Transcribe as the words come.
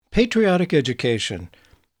Patriotic education.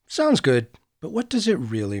 Sounds good, but what does it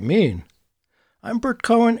really mean? I'm Bert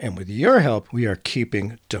Cohen, and with your help, we are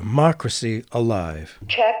keeping democracy alive.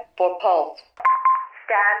 Check for pulse.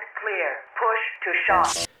 Stand clear. Push to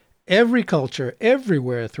shot. Every culture,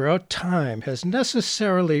 everywhere throughout time, has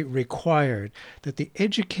necessarily required that the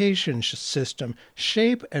education system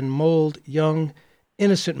shape and mold young,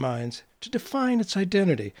 innocent minds to define its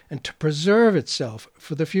identity and to preserve itself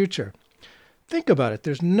for the future. Think about it.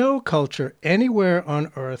 There's no culture anywhere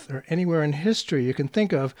on earth or anywhere in history you can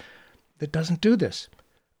think of that doesn't do this.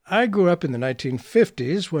 I grew up in the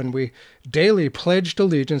 1950s when we daily pledged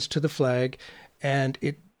allegiance to the flag, and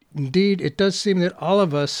it does seem that all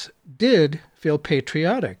of us did feel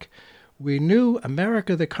patriotic. We knew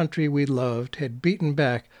America, the country we loved, had beaten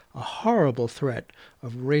back a horrible threat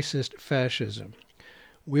of racist fascism.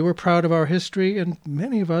 We were proud of our history, and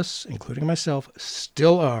many of us, including myself,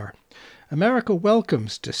 still are. America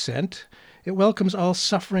welcomes dissent. It welcomes all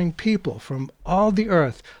suffering people from all the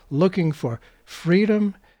earth looking for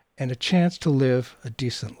freedom and a chance to live a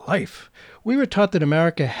decent life. We were taught that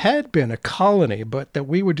America had been a colony, but that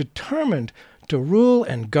we were determined to rule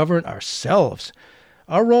and govern ourselves.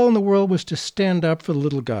 Our role in the world was to stand up for the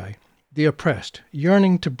little guy, the oppressed,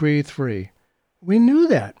 yearning to breathe free. We knew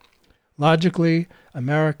that. Logically,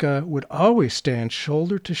 America would always stand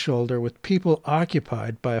shoulder to shoulder with people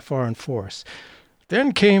occupied by a foreign force.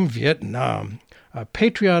 Then came Vietnam. Our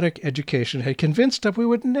patriotic education had convinced us we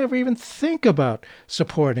would never even think about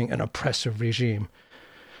supporting an oppressive regime.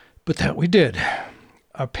 But that we did.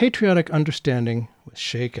 Our patriotic understanding was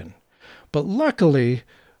shaken. But luckily,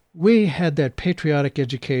 we had that patriotic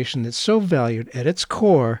education that so valued at its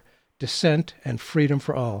core dissent and freedom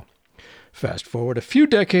for all. Fast forward a few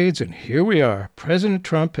decades, and here we are. President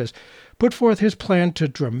Trump has put forth his plan to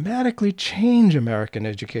dramatically change American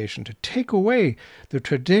education, to take away the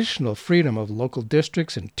traditional freedom of local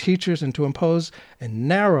districts and teachers, and to impose a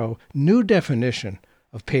narrow, new definition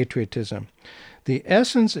of patriotism. The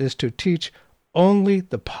essence is to teach only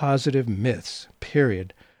the positive myths,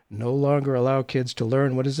 period. No longer allow kids to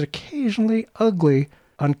learn what is occasionally ugly,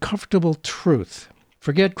 uncomfortable truth.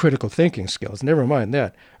 Forget critical thinking skills. Never mind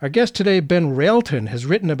that. Our guest today, Ben Railton, has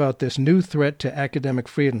written about this new threat to academic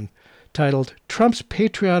freedom, titled Trump's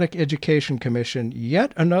Patriotic Education Commission,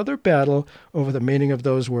 Yet Another Battle Over the Meaning of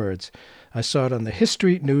Those Words. I saw it on the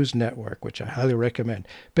History News Network, which I highly recommend.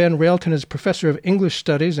 Ben Railton is professor of English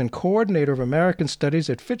Studies and coordinator of American Studies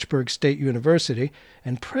at Fitchburg State University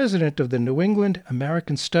and president of the New England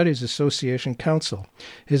American Studies Association Council.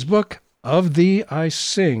 His book, Of Thee I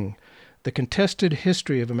Sing, The Contested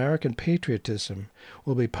History of American Patriotism,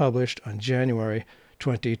 will be published on January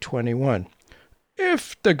 2021,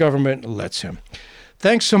 if the government lets him.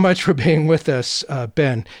 Thanks so much for being with us,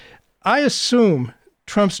 Ben. I assume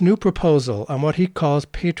Trump's new proposal on what he calls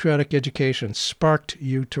patriotic education sparked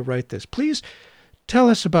you to write this. Please tell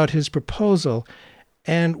us about his proposal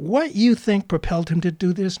and what you think propelled him to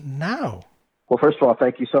do this now. Well, first of all,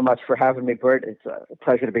 thank you so much for having me, Bert. It's a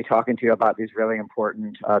pleasure to be talking to you about these really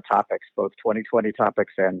important topics, both 2020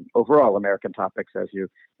 topics and overall American topics, as you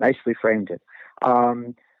nicely framed it.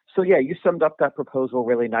 You summed up that proposal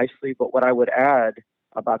really nicely. But what I would add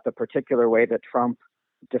about the particular way that Trump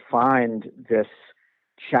defined this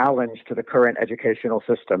challenge to the current educational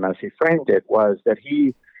system, as he framed it, was that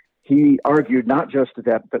he argued not just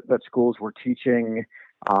that schools were teaching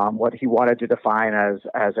what he wanted to define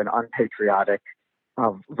as an unpatriotic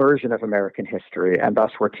version of American history, and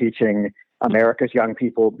thus we're teaching America's young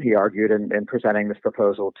people, he argued in presenting this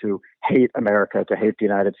proposal, to hate America, to hate the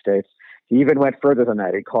United States. He even went further than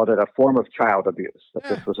that. He called it a form of child abuse, that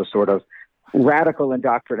this was a sort of radical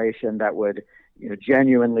indoctrination that would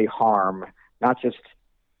genuinely harm not just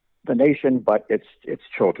the nation, but its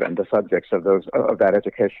children, the subjects of that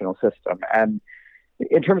educational system. And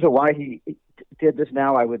in terms of why he did this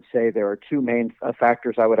now, I would say there are two main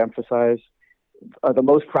factors I would emphasize. The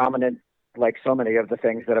most prominent, like so many of the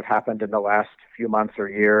things that have happened in the last few months or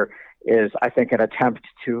year, is, I think, an attempt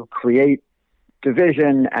to create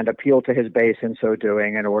division and appeal to his base in so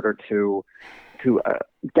doing, in order to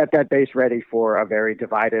get that base ready for a very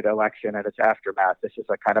divided election and its aftermath. This is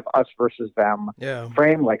a kind of us versus them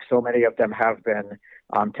frame, like so many of them have been,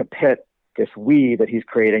 to pit this we that he's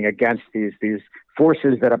creating against these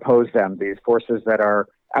forces that oppose them, these forces that are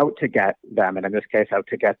out to get them, and in this case, out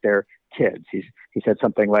to get their kids. He said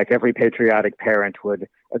something like, every patriotic parent would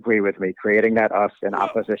agree with me, creating that us in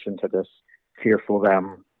opposition to this fearful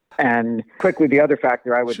them. And quickly, the other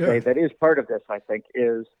factor I would say that is part of this, I think,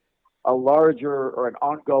 is a larger or an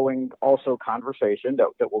ongoing also conversation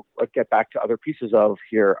that we'll get back to other pieces of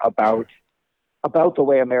here about about the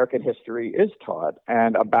way American history is taught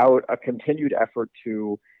and about a continued effort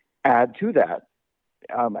to add to that,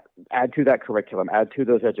 curriculum, add to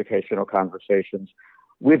those educational conversations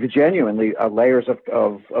with genuinely layers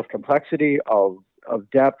of complexity, of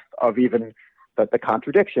depth, of even the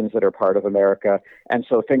contradictions that are part of America. And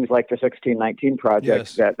so things like the 1619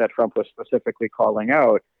 Project that Trump was specifically calling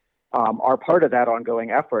out are part of that ongoing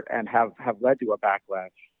effort and have led to a backlash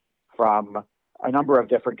from a number of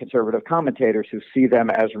different conservative commentators who see them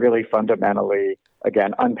as really fundamentally,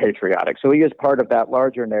 again, unpatriotic. So he is part of that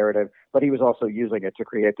larger narrative, but he was also using it to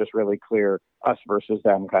create this really clear us versus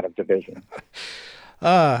them kind of division.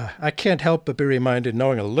 I can't help but be reminded,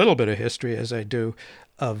 knowing a little bit of history as I do,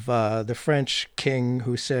 of the French king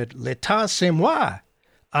who said, "L'État c'est moi,"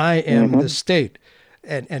 I am the state.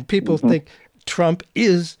 And people think Trump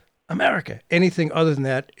is America. Anything other than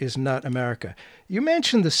that is not America. You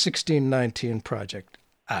mentioned the 1619 Project.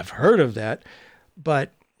 I've heard of that,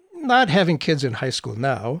 but not having kids in high school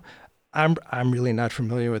now, I'm really not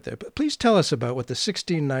familiar with it. But please tell us about what the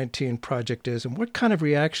 1619 Project is and what kind of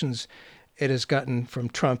reactions it has gotten from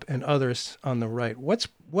Trump and others on the right. What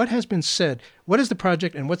has been said? What is the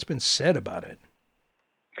project and what's been said about it?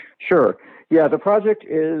 Sure. Yeah, the project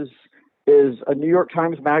is a New York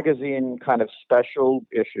Times Magazine kind of special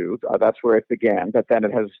issue. That's where it began, but then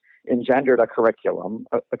it has engendered a curriculum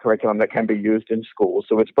that can be used in schools.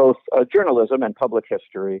 So it's both journalism and public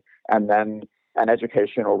history, and then an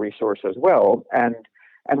educational resource as well. And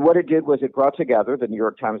what it did was it brought together the New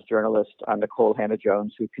York Times journalist Nicole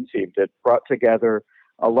Hannah-Jones, who conceived it, brought together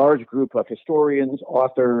a large group of historians,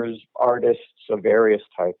 authors, artists of various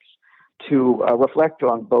types to reflect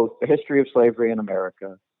on both the history of slavery in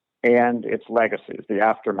America and its legacies, the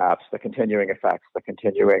aftermaths, the continuing effects, the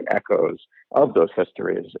continuing echoes of those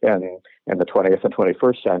histories in the 20th and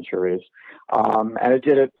 21st centuries. And it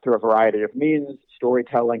did it through a variety of means: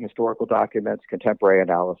 storytelling, historical documents, contemporary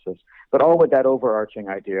analysis, but all with that overarching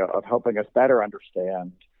idea of helping us better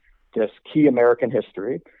understand this key American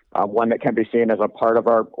history, one that can be seen as a part of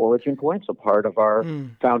our origin points, a part of our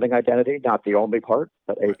founding identity, not the only part,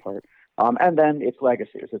 but a part. And then its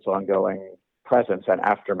legacies, its ongoing presence and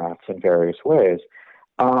aftermaths in various ways.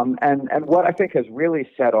 And what I think has really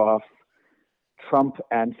set off Trump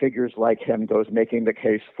and figures like him, those making the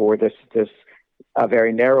case for this a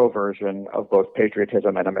very narrow version of both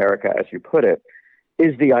patriotism and America, as you put it,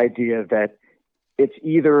 is the idea that it's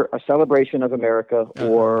either a celebration of America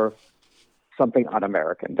or something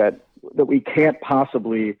un-American, that we can't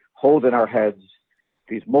possibly hold in our heads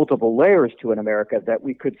these multiple layers to an America that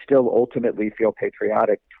we could still ultimately feel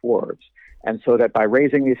patriotic towards. And so that by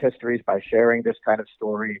raising these histories, by sharing this kind of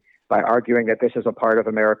story, by arguing that this is a part of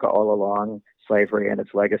America all along, slavery and its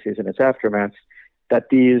legacies and its aftermaths, that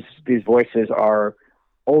these voices are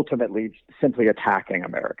ultimately simply attacking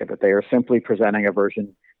America, that they are simply presenting a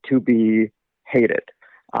version to be hated,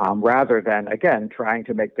 rather than, again, trying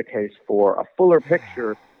to make the case for a fuller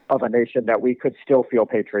picture of a nation that we could still feel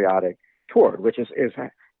patriotic toward, which is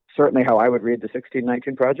certainly how I would read the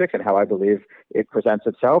 1619 Project and how I believe it presents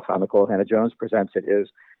itself, how Nicole Hannah-Jones presents it, is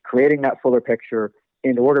creating that fuller picture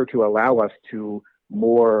in order to allow us to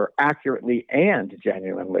more accurately and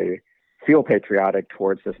genuinely feel patriotic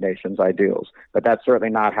towards this nation's ideals. But that's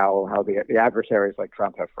certainly not how the adversaries like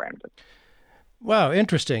Trump have framed it. Wow,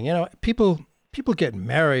 interesting. You know, people get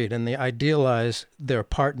married and they idealize their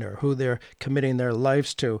partner, who they're committing their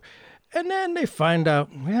lives to. And then they find out,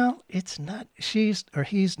 well, it's not, she's or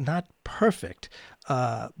he's not perfect.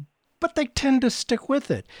 But they tend to stick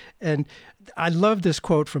with it. And I love this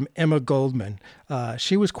quote from Emma Goldman.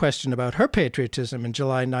 She was questioned about her patriotism in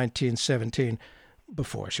July 1917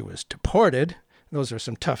 before she was deported. Those are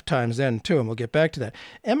some tough times then, too, and we'll get back to that.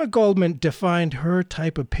 Emma Goldman defined her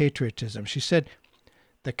type of patriotism. She said,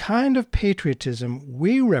 "The kind of patriotism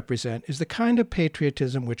we represent is the kind of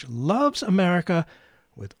patriotism which loves America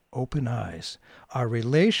with open eyes. Our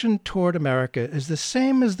relation toward America is the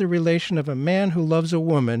same as the relation of a man who loves a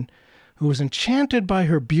woman who is enchanted by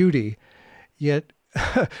her beauty, yet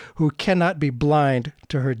who cannot be blind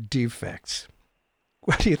to her defects."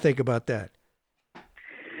 What do you think about that?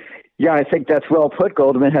 Yeah, I think that's well put.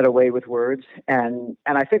 Goldman had a way with words. And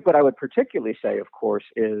I think what I would particularly say, of course,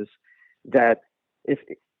 is that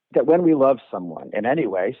that when we love someone in any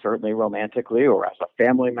way, certainly romantically or as a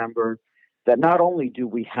family member, that not only do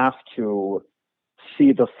we have to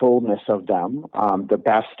see the fullness of them, the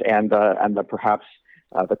best and the perhaps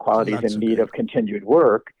the qualities in need of continued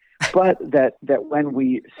work, but that when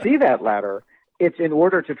we see that latter, it's in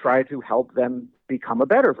order to try to help them become a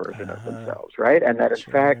better version of themselves, right? And that in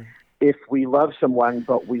fact, if we love someone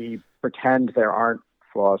but we pretend there aren't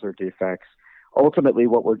flaws or defects, ultimately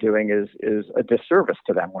what we're doing is a disservice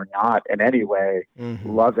to them. We're not in any way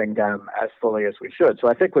loving them as fully as we should. So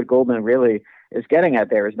I think what Goldman really is getting at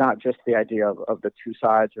there is not just the idea of the two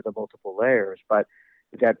sides or the multiple layers, but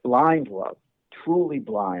that blind love, truly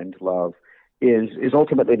blind love, is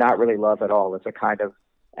ultimately not really love at all. It's a kind of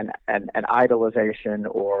an idolization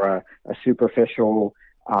or a superficial,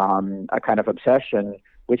 a kind of obsession,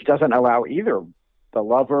 which doesn't allow either the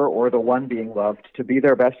lover or the one being loved to be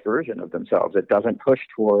their best version of themselves. It doesn't push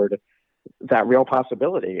toward that real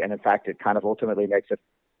possibility. And in fact, it kind of ultimately makes it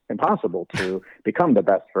impossible to become the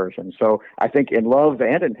best version. So I think in love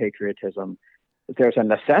and in patriotism, there's a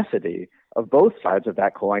necessity of both sides of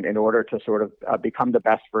that coin in order to sort of become the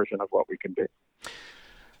best version of what we can be.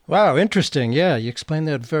 Wow, interesting. Yeah, you explained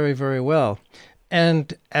that very, very well.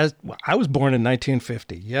 And I was born in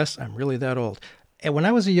 1950. Yes, I'm really that old. And when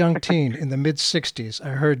I was a young teen in the mid-'60s, I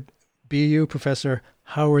heard BU Professor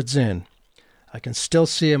Howard Zinn. I can still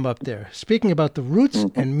see him up there, speaking about the roots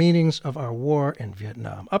and meanings of our war in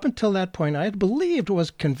Vietnam. Up until that point, I had believed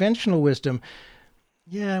was conventional wisdom.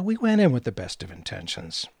 Yeah, we went in with the best of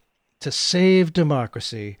intentions to save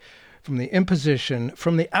democracy from the imposition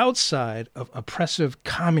from the outside of oppressive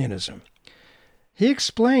communism. He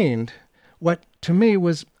explained what to me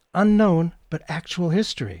was unknown but actual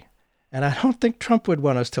history. And I don't think Trump would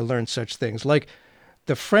want us to learn such things. Like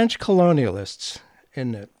the French colonialists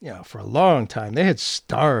for a long time, they had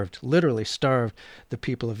literally starved the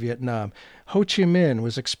people of Vietnam. Ho Chi Minh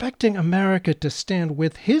was expecting America to stand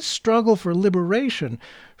with his struggle for liberation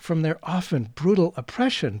from their often brutal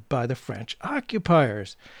oppression by the French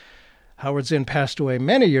occupiers. Howard Zinn passed away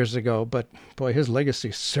many years ago, but boy, his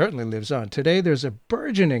legacy certainly lives on. Today, there's a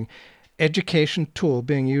burgeoning education tool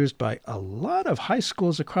being used by a lot of high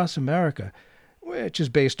schools across America, which is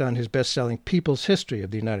based on his best-selling People's History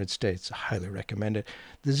of the United States. I highly recommend it.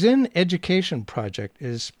 The Zinn Education Project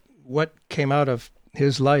is what came out of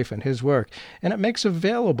his life and his work, and it makes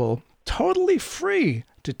available totally free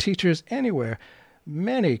to teachers anywhere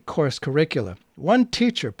many course curricula. One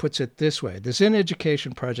teacher puts it this way: the Zinn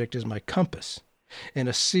Education Project is my compass in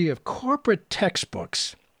a sea of corporate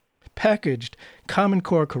textbooks, packaged Common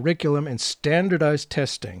Core curriculum and standardized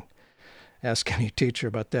testing. Ask any teacher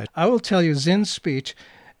about that. I will tell you, Zinn's speech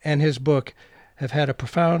and his book have had a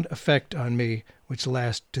profound effect on me, which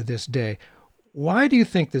lasts to this day. Why do you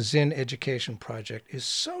think the Zinn Education Project is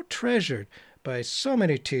so treasured by so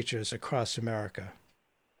many teachers across America?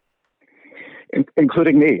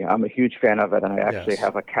 Including me. I'm a huge fan of it, and I actually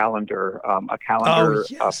have a calendar from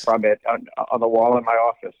it on the wall in my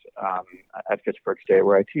office at Fitchburg State,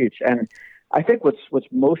 where I teach. And I think what's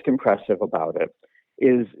most impressive about it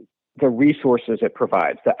is the resources it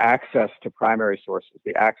provides, the access to primary sources,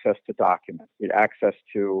 the access to documents, the access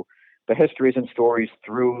to the histories and stories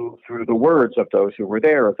through the words of those who were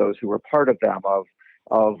there, of those who were part of them,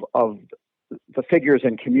 of the figures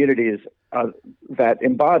and communities that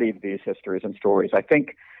embodied these histories and stories. I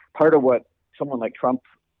think part of what someone like Trump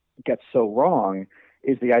gets so wrong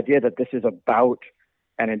is the idea that this is about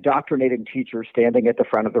an indoctrinating teacher standing at the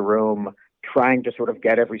front of the room, trying to sort of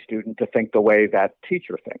get every student to think the way that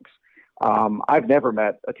teacher thinks. I've never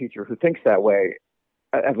met a teacher who thinks that way,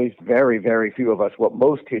 at least very, very few of us. What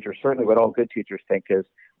most teachers, certainly what all good teachers think, is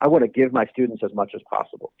I want to give my students as much as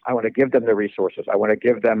possible. I want to give them the resources. I want to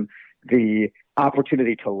give them the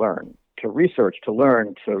opportunity to learn, to research, to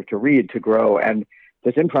learn, to read, to grow. And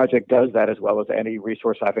the Zinn Project does that as well as any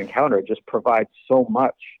resource I've encountered, just provides so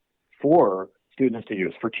much for students to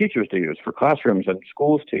use, for teachers to use, for classrooms and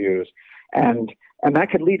schools to use. And that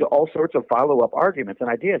can lead to all sorts of follow-up arguments and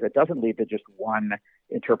ideas. It doesn't lead to just one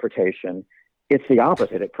interpretation. It's the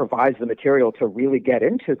opposite. It provides the material to really get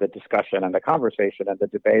into the discussion and the conversation and the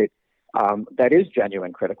debate that is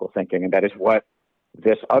genuine critical thinking. And that is what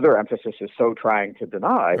this other emphasis is so trying to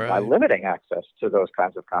deny by limiting access to those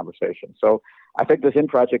kinds of conversations. So I think the Zinn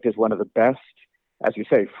Project is one of the best, as you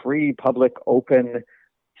say, free, public, open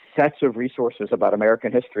sets of resources about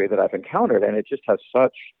American history that I've encountered. And it just has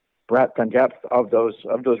such breadth and depth of those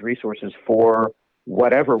resources for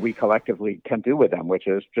whatever we collectively can do with them, which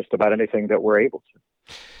is just about anything that we're able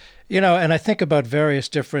to. You know, and I think about various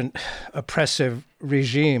different oppressive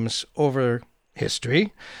regimes over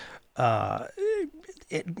history. No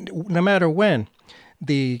matter when,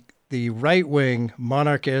 the right-wing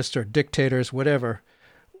monarchists or dictators, whatever,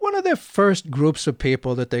 one of the first groups of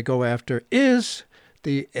people that they go after is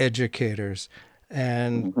the educators.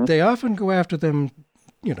 And they often go after them,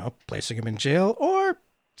 placing them in jail or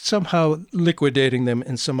somehow liquidating them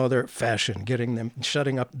in some other fashion, getting them,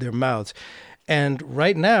 shutting up their mouths. And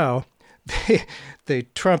right now, the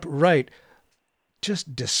Trump right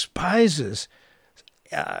just despises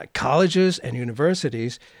colleges and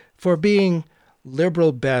universities for being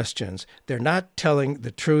liberal bastions. They're not telling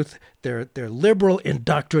the truth. They're liberal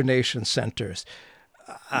indoctrination centers.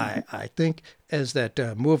 I think, as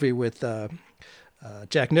that movie with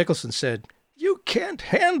Jack Nicholson said, you can't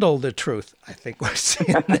handle the truth. I think we're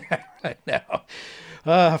seeing that right now.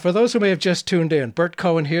 For those who may have just tuned in, Bert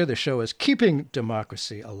Cohen here. The show is Keeping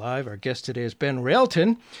Democracy Alive. Our guest today is Ben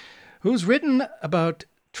Railton, who's written about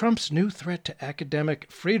Trump's new threat to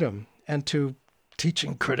academic freedom and to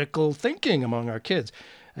teaching critical thinking among our kids.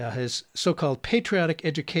 His so-called Patriotic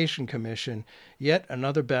Education Commission, yet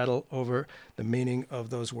another battle over the meaning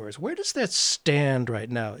of those words. Where does that stand right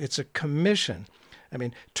now? It's a commission. I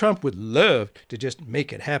mean, Trump would love to just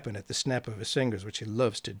make it happen at the snap of his fingers, which he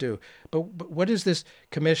loves to do. But what is this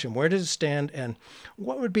commission? Where does it stand? And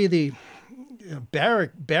what would be the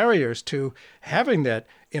barriers to having that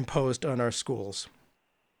imposed on our schools?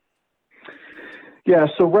 Yeah,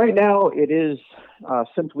 so right now it is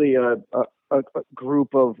simply a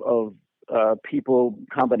group of people,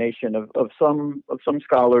 combination of some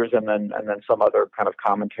scholars and then some other kind of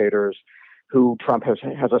commentators who Trump has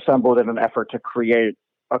assembled in an effort to create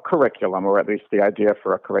a curriculum, or at least the idea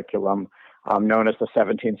for a curriculum, known as the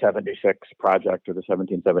 1776 Project, or the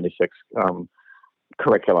 1776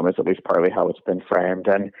 curriculum is at least partly how it's been framed.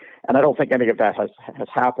 And I don't think any of that has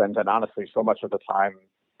happened. And honestly, so much of the time,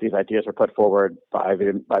 these ideas are put forward by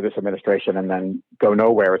this administration and then go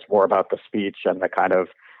nowhere. It's more about the speech and the kind of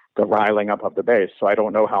the riling up of the base. So I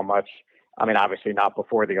don't know how much, I mean, obviously not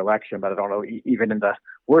before the election, but I don't know, even in the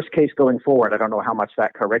worst case going forward, I don't know how much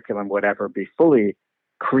that curriculum would ever be fully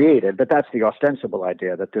created. But that's the ostensible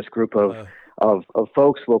idea, that this group of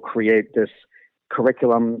folks will create this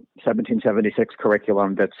curriculum, 1776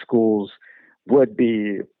 curriculum, that schools would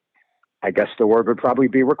be, I guess the word would probably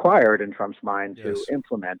be required in Trump's mind to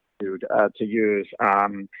implement, to use,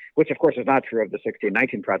 which of course is not true of the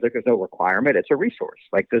 1619 Project. There's no requirement. It's a resource,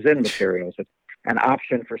 like the Zinn materials. It's an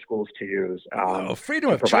option for schools to use.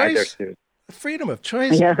 Freedom of choice. Freedom of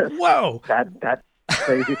choice. Yeah. Whoa. That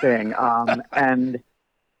crazy thing. And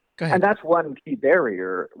that's one key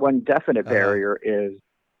barrier. One definite barrier is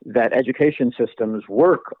that education systems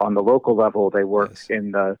work on the local level. They work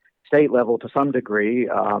in the state level to some degree,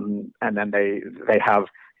 and then they have,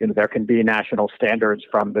 there can be national standards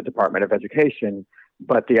from the Department of Education,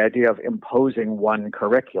 but the idea of imposing one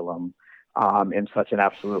curriculum in such an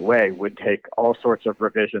absolute way would take all sorts of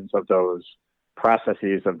revisions of those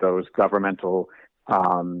processes, of those governmental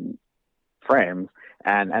frames,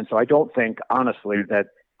 and so I don't think, honestly,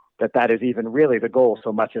 that is even really the goal,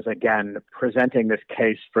 so much as, again, presenting this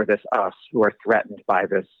case for this us who are threatened by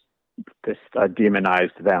this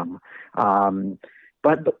demonized them.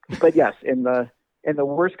 But yes, in the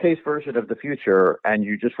worst case version of the future, and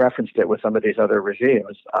you just referenced it with some of these other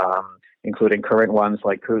regimes, including current ones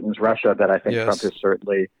like Putin's Russia, that I think Trump is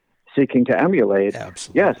certainly seeking to emulate.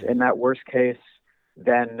 Absolutely. Yes, in that worst case,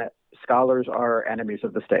 then scholars are enemies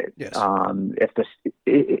of the state. Yes.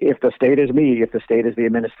 If the state is me, if the state is the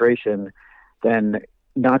administration, then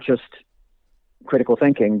not just critical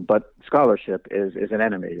thinking, but scholarship is an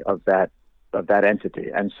enemy of that entity.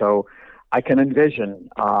 And so I can envision,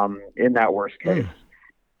 in that worst case,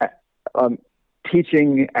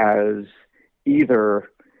 teaching as either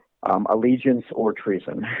allegiance or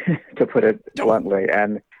treason, to put it bluntly.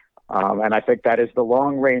 And I think that is the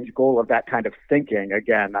long-range goal of that kind of thinking.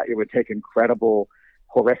 Again, it would take incredible,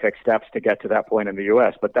 horrific steps to get to that point in the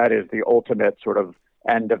U.S., but that is the ultimate sort of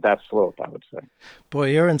end of that slope, I would say. Boy,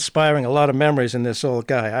 you're inspiring a lot of memories in this old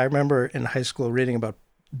guy. I remember in high school reading about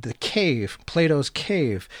the cave, Plato's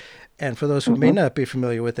cave. And for those who may not be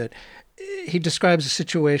familiar with it, he describes a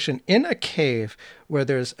situation in a cave where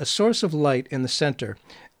there's a source of light in the center,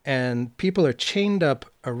 and people are chained up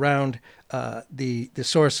around the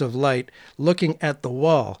source of light looking at the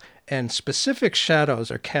wall, and specific shadows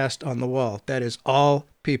are cast on the wall. That is all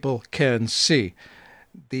people can see.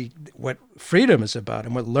 What freedom is about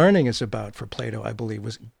and what learning is about for Plato, I believe,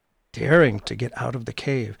 was daring to get out of the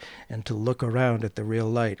cave and to look around at the real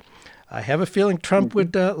light. I have a feeling Trump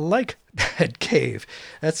would like that cave.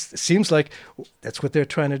 Seems like that's what they're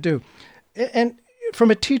trying to do. And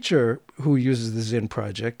from a teacher who uses the Zinn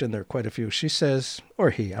Project, and there are quite a few, she says, or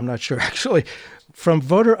he, I'm not sure actually, from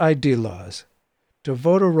voter ID laws to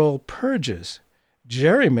voter roll purges,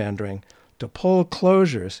 gerrymandering, to poll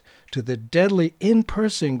closures, to the deadly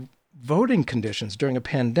in-person voting conditions during a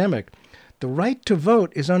pandemic, the right to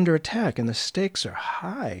vote is under attack and the stakes are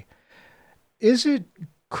high. It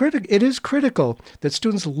is critical that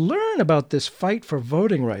students learn about this fight for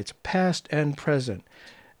voting rights, past and present.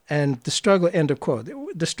 And the struggle, end of quote,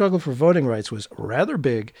 the struggle for voting rights was rather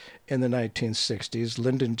big in the 1960s.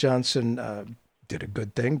 Lyndon Johnson did a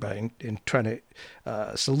good thing by in trying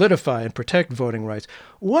to solidify and protect voting rights.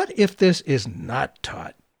 What if this is not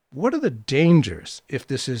taught? What are the dangers if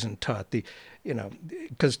this isn't taught?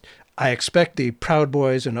 Because I expect the Proud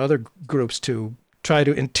Boys and other groups to try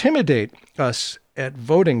to intimidate us at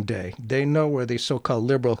voting day. They know where the so-called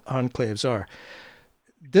liberal enclaves are.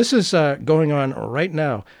 This is going on right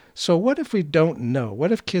now. So what if we don't know?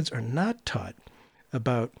 What if kids are not taught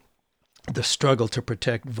about the struggle to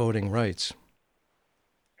protect voting rights?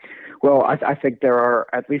 Well, I think there are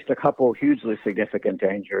at least a couple hugely significant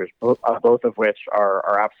dangers, both of which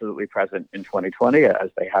are absolutely present in 2020, as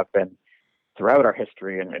they have been throughout our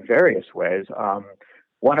history in various ways.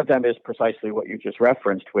 One of them is precisely what you just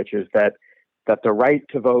referenced, which is that the right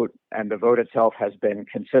to vote and the vote itself has been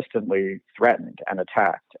consistently threatened and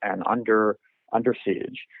attacked and under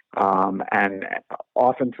siege, and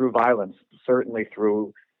often through violence, certainly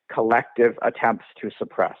through collective attempts to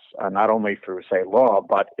suppress, not only through, say, law,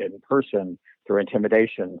 but in person, through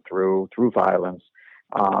intimidation, through violence.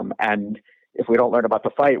 And if we don't learn about the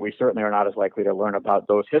fight, we certainly are not as likely to learn about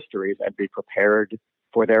those histories and be prepared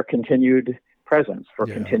for their continued presence, for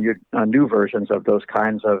continued new versions of those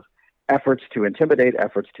kinds of efforts to intimidate,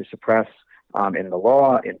 efforts to suppress in the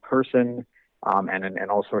law, in person, and in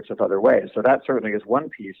all sorts of other ways. So that certainly is one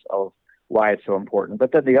piece of why it's so important.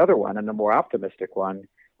 But then the other one, and the more optimistic one,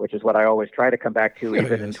 which is what I always try to come back to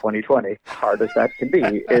even in 2020, hard as that can be,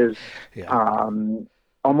 is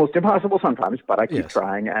almost impossible sometimes, but I keep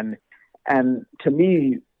trying. And to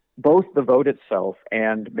me, both the vote itself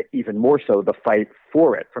and even more so the fight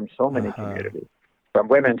for it from so many communities, from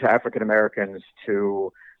women to African Americans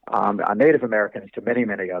to Native Americans to many,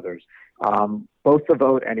 many others, both the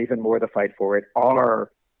vote and even more the fight for it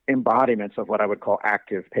are embodiments of what I would call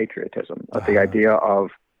active patriotism, of the idea of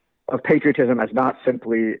patriotism as not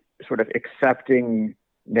simply sort of accepting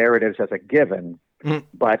narratives as a given,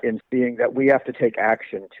 but in seeing that we have to take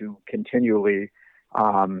action to continually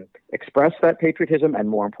express that patriotism and,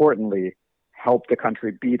 more importantly, help the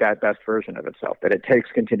country be that best version of itself, that it takes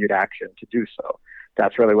continued action to do so.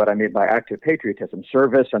 That's really what I mean by active patriotism,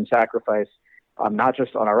 service and sacrifice, not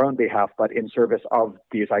just on our own behalf, but in service of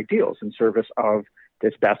these ideals, in service of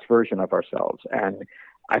this best version of ourselves. And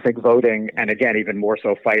I think voting, and again, even more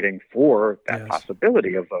so fighting for that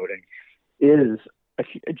possibility of voting, is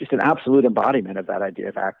just an absolute embodiment of that idea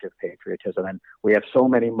of active patriotism. And we have so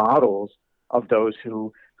many models of those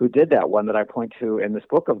who did that. One that I point to in this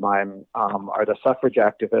book of mine are the suffrage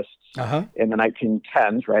activists in the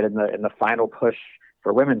 1910s, right, in the final push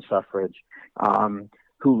for women's suffrage,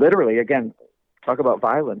 who literally, again, talk about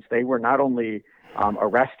violence. They were not only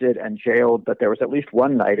arrested and jailed, but there was at least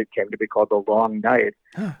one night, it came to be called the Long Night,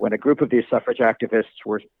 when a group of these suffrage activists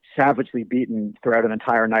were savagely beaten throughout an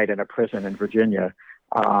entire night in a prison in Virginia,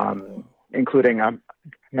 including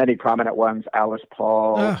many prominent ones, Alice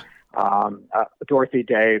Paul, Dorothy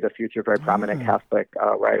Day, the future very prominent Catholic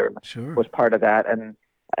writer, was part of that. And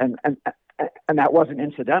that wasn't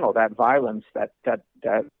incidental. That violence,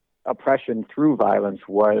 that oppression through violence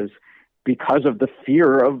was because of the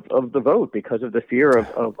fear of the vote, because of the fear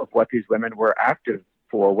of what these women were active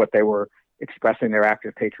for, what they were expressing their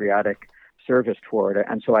active patriotic service toward.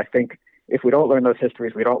 And so I think if we don't learn those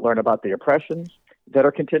histories, we don't learn about the oppressions that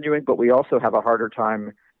are continuing, but we also have a harder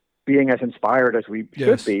time being as inspired as we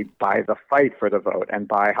should be by the fight for the vote and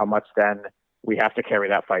by how much then we have to carry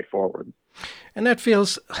that fight forward. And that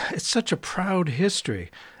feels, it's such a proud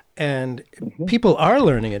history. And people are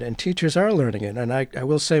learning it, and teachers are learning it. And I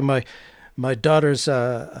will say my daughter's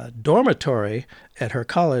dormitory at her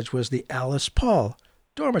college was the Alice Paul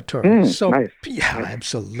dormitory. So nice. Yeah,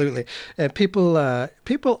 absolutely. And people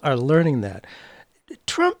are learning that.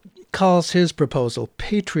 Trump calls his proposal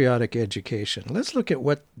patriotic education. Let's look at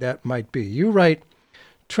what that might be. You write,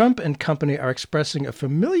 Trump and company are expressing a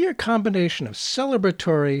familiar combination of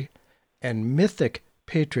celebratory and mythic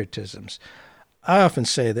patriotisms. I often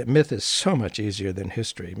say that myth is so much easier than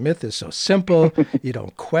history. Myth is so simple. You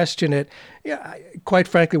don't question it. Yeah, quite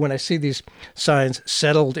frankly, when I see these signs,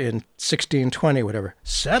 settled in 1620, whatever,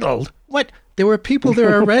 settled? What? There were people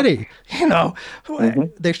there already.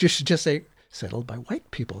 They should just say settled by white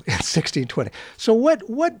people in 1620. So what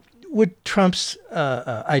would Trump's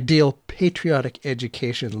ideal patriotic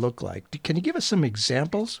education look like? Can you give us some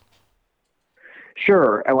examples?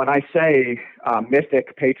 Sure. And when I say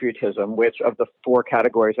mythic patriotism, which of the four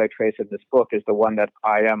categories I trace in this book is the one that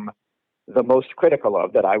I am the most critical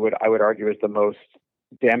of, that I would argue is the most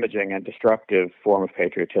damaging and destructive form of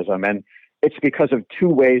patriotism. And it's because of two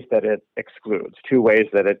ways that it excludes, two ways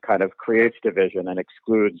that it kind of creates division and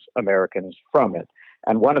excludes Americans from it.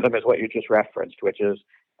 And one of them is what you just referenced, which is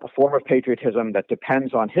a form of patriotism that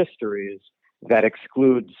depends on histories that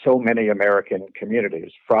exclude so many American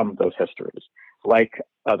communities from those histories, like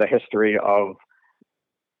the history of,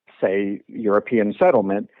 say, European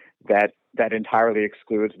settlement that entirely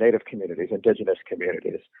excludes Native communities, indigenous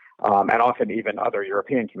communities, and often even other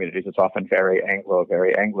European communities. It's often very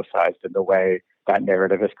very anglicized in the way that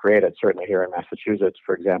narrative is created, certainly here in Massachusetts,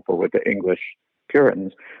 for example, with the English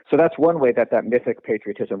Puritans. So that's one way that mythic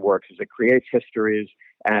patriotism works, is it creates histories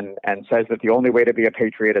and says that the only way to be a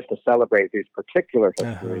patriot is to celebrate these particular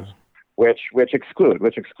histories, which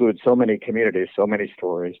exclude so many communities, so many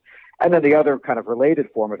stories. And then the other kind of related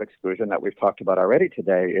form of exclusion that we've talked about already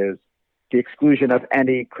today is the exclusion of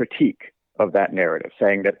any critique of that narrative,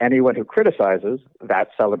 saying that anyone who criticizes that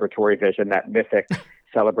celebratory vision, that mythic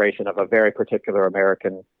celebration of a very particular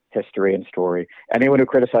American history and story, anyone who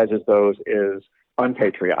criticizes those is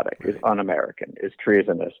unpatriotic, is un-American, is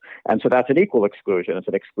treasonous. And so that's an equal exclusion. It's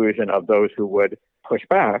an exclusion of those who would push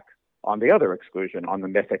back on the other exclusion, on the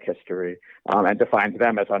mythic history, and defines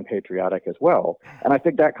them as unpatriotic as well. And I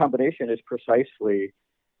think that combination is precisely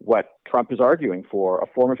what Trump is arguing for, a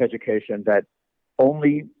form of education that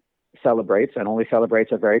only celebrates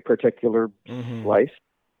a very particular slice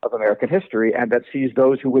of American history, and that sees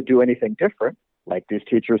those who would do anything different, like these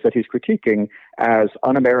teachers that he's critiquing, as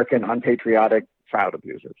un-American, unpatriotic child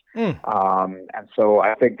abusers. And so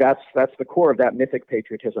I think that's the core of that mythic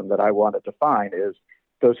patriotism that I want to define, is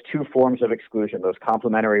those two forms of exclusion, those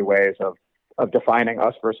complementary ways of defining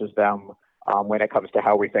us versus them when it comes to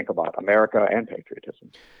how we think about America and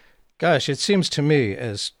patriotism. Gosh, it seems to me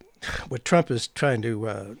as what Trump is trying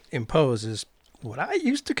to impose is what I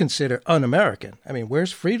used to consider un-American. I mean,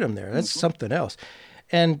 where's freedom there? That's something else.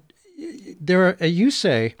 And you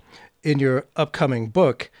say in your upcoming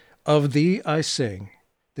book, Of Thee I Sing,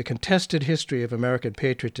 The Contested History of American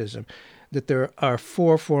Patriotism, that there are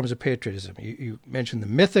four forms of patriotism. You mentioned the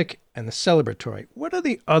mythic and the celebratory. What are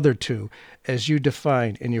the other two as you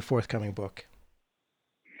define in your forthcoming book?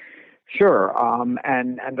 Sure.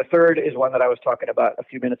 And the third is one that I was talking about a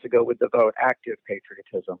few minutes ago with the vote, active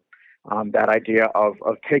patriotism. That idea of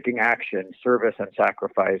taking action, service and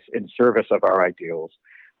sacrifice in service of our ideals.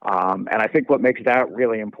 And I think what makes that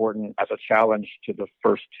really important as a challenge to the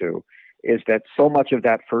first two is that so much of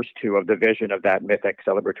that first two, of the vision of that mythic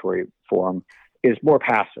celebratory form, is more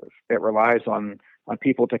passive. It relies on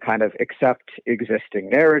people to kind of accept existing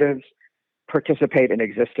narratives, participate in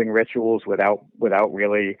existing rituals without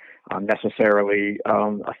really necessarily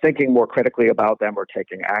thinking more critically about them or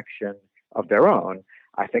taking action of their own.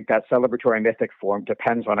 I think that celebratory mythic form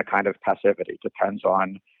depends on a kind of passivity, depends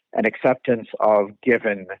on an acceptance of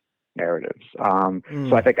given narratives.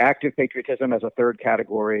 So I think active patriotism as a third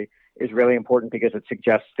category is really important because it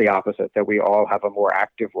suggests the opposite, that we all have a more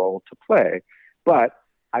active role to play. But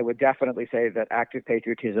I would definitely say that active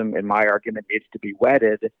patriotism, in my argument, needs to be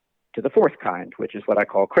wedded to the fourth kind, which is what I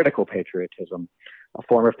call critical patriotism, a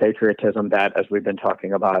form of patriotism that, as we've been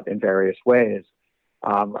talking about in various ways,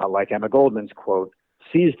 like Emma Goldman's quote,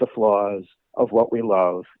 sees the flaws of what we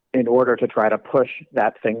love in order to try to push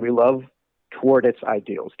that thing we love toward its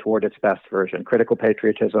ideals, toward its best version. Critical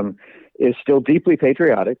patriotism is still deeply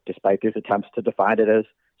patriotic, despite these attempts to define it as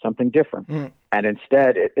something different. And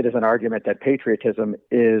instead, it is an argument that patriotism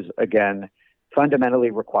is, again,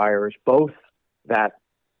 fundamentally requires both that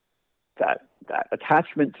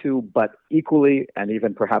attachment to, but equally and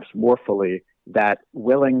even perhaps more fully, that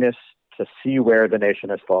willingness to see where the nation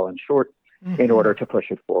has fallen short in order to push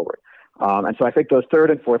it forward. And so I think those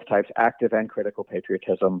third and fourth types, active and critical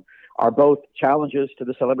patriotism, are both challenges to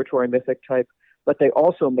the celebratory mythic type, but they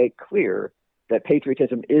also make clear that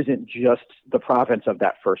patriotism isn't just the province of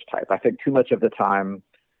that first type. I think too much of the time,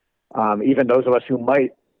 even those of us who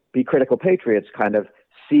might be critical patriots kind of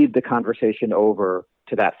cede the conversation over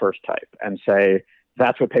to that first type and say,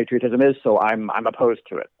 that's what patriotism is, so I'm opposed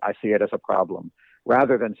to it. I see it as a problem.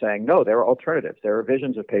 Rather than saying, no, there are alternatives. There are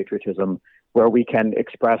visions of patriotism where we can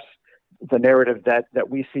express the narrative that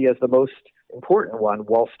we see as the most important one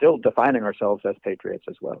while still defining ourselves as patriots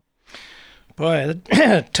as well. Boy,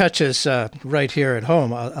 it touches right here at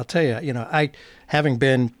home. I'll tell you, I, having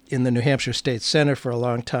been in the New Hampshire State Senate for a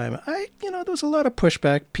long time, there was a lot of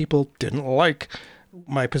pushback. People didn't like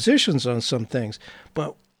my positions on some things,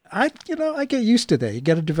 but I get used to that. You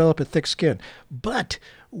got to develop a thick skin. But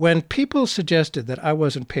when people suggested that I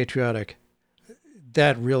wasn't patriotic,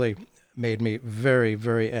 that really made me very,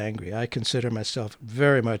 very angry. I consider myself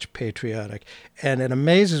very much patriotic. And it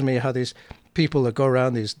amazes me how these people that go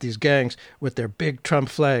around these gangs with their big Trump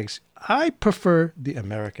flags. I prefer the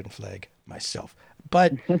American flag myself.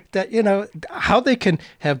 But that, how they can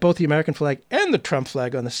have both the American flag and the Trump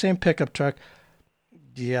flag on the same pickup truck,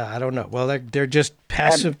 yeah, I don't know. Well, they're just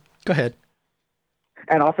passive. Go ahead.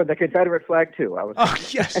 And often the Confederate flag, too.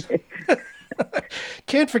 Yes.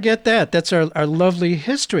 Can't forget that. That's our lovely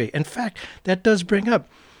history. In fact, that does bring up,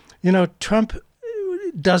 Trump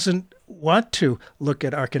doesn't want to look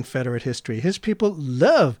at our Confederate history. His people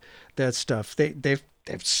love that stuff.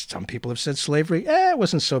 Some people have said slavery, it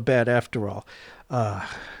wasn't so bad after all.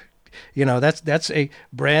 That's a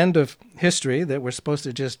brand of history that we're supposed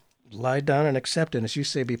to just lie down and accept, and as you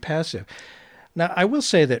say, be passive. Now, I will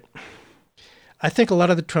say that I think a lot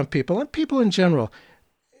of the Trump people and people in general,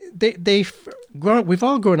 we've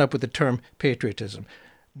all grown up with the term patriotism.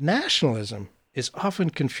 Nationalism is often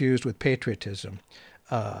confused with patriotism,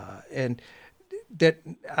 and that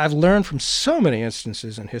I've learned from so many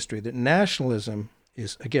instances in history that nationalism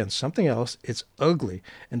is, again, something else. It's ugly,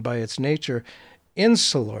 and by its nature,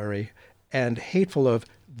 insulary and hateful of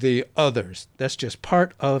the others. That's just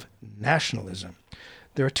part of nationalism.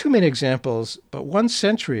 There are too many examples, but 1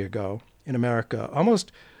 century ago in America,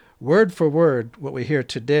 almost word for word what we hear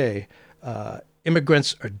today,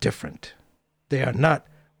 immigrants are different. They are not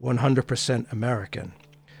 100% American.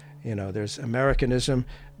 There's Americanism.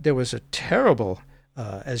 There was a terrible,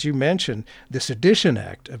 as you mentioned, the Sedition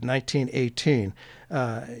Act of 1918.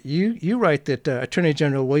 You write that Attorney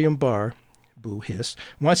General William Barr, boo hiss,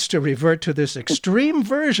 wants to revert to this extreme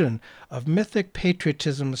version of mythic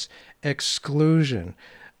patriotism's exclusion.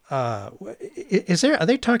 Are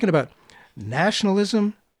they talking about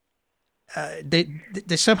nationalism? They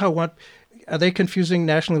somehow want. Are they confusing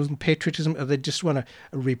nationalism and patriotism, or they just want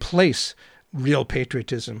to replace real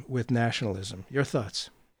patriotism with nationalism? Your thoughts?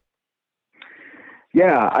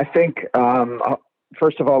 Yeah, I think,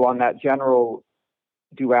 first of all, on that general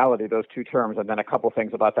duality, those two terms, and then a couple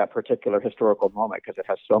things about that particular historical moment, because it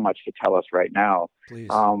has so much to tell us right now. Please.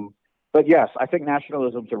 But yes, I think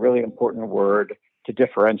nationalism is a really important word to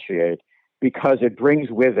differentiate, because it brings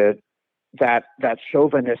with it that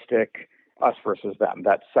chauvinistic us versus them,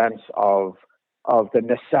 that sense of the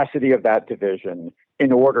necessity of that division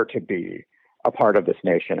in order to be a part of this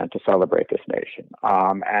nation and to celebrate this nation.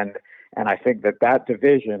 And I think that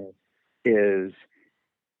division is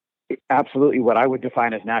absolutely what I would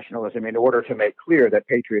define as nationalism, in order to make clear that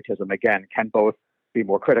patriotism, again, can both be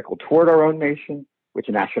more critical toward our own nation, which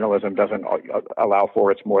nationalism doesn't allow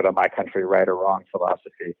for. It's more the my country, right or wrong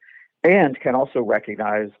philosophy, and can also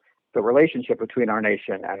recognize the relationship between our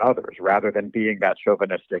nation and others, rather than being that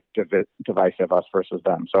chauvinistic, divisive us versus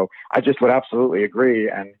them. So I just would absolutely agree.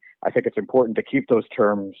 And I think it's important to keep those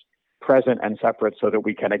terms present and separate so that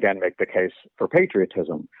we can, again, make the case for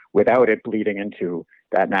patriotism without it bleeding into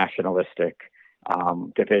that nationalistic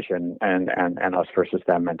division and us versus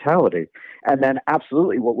them mentality. And then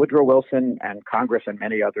absolutely what Woodrow Wilson and Congress and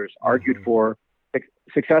many others argued for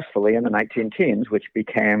successfully in the 19-teens, which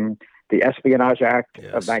became the Espionage Act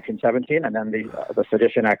of 1917 and then the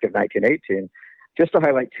Sedition Act of 1918, just to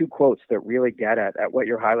highlight two quotes that really get at what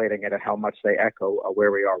you're highlighting and at how much they echo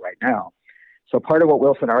where we are right now. So part of what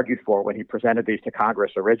Wilson argued for when he presented these to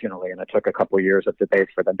Congress originally, and it took a couple of years of debate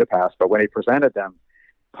for them to pass, but when he presented them,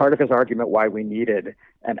 part of his argument why we needed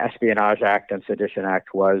an Espionage Act and Sedition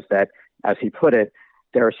Act was that, as he put it,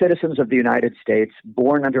 there are citizens of the United States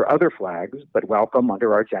born under other flags, but welcome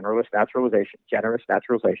under our generous naturalization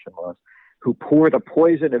laws, who pour the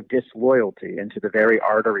poison of disloyalty into the very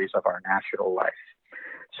arteries of our national life.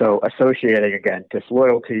 So associating, again,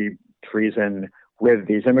 disloyalty, treason with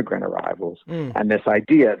these immigrant arrivals, and this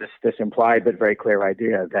idea, this implied but very clear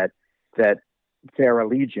idea that their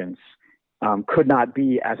allegiance could not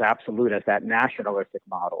be as absolute as that nationalistic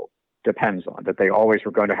model depends on, that they always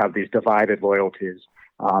were going to have these divided loyalties,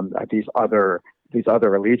 these other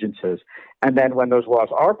allegiances. And then when those laws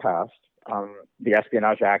are passed, the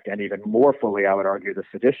Espionage Act, and even more fully, I would argue, the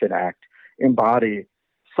Sedition Act, embody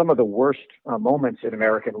some of the worst moments in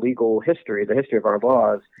American legal history, the history of our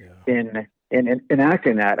laws, in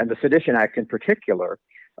enacting that. And the Sedition Act in particular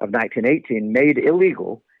of 1918 made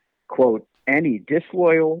illegal, quote, any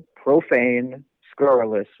disloyal, profane,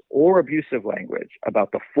 scurrilous, or abusive language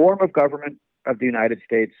about the form of government of the United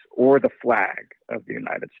States or the flag of the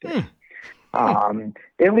United States.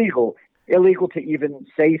 Illegal to even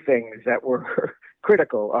say things that were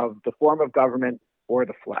critical of the form of government or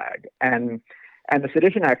the flag. And the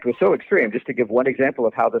Sedition Act was so extreme. Just to give one example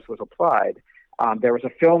of how this was applied, there was a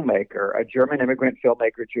filmmaker, a Jewish German immigrant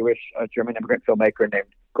filmmaker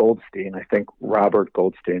named Goldstein, I think Robert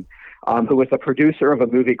Goldstein, who was the producer of a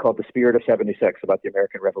movie called The Spirit of '76 about the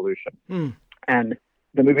American Revolution. And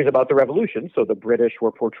the movie's about the revolution, so the British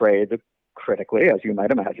were portrayed critically, as you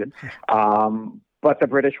might imagine. But the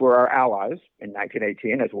British were our allies in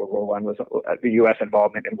 1918 as World War One was, the U.S.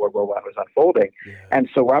 involvement in World War One was unfolding. Yeah. And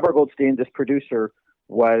so Robert Goldstein, this producer,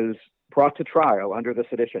 was brought to trial under the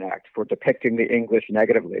Sedition Act for depicting the English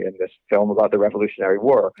negatively in this film about the Revolutionary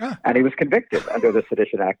War. And he was convicted under the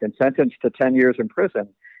Sedition Act and sentenced to 10 years in prison.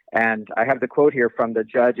 And I have the quote here from the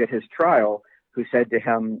judge at his trial, who said to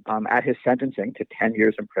him at his sentencing to 10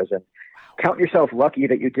 years in prison, "Count yourself lucky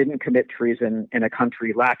that you didn't commit treason in a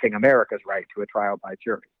country lacking America's right to a trial by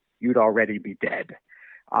jury. You'd already be dead."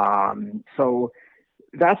 So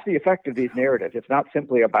that's the effect of these narratives. It's not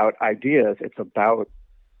simply about ideas. It's about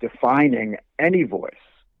defining any voice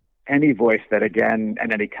that, again,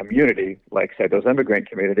 in any community, like, say, those immigrant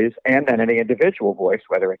communities, and then any individual voice,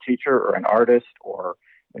 whether a teacher or an artist or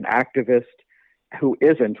an activist, who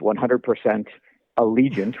isn't 100%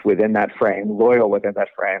 allegiant within that frame, loyal within that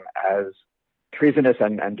frame, as treasonous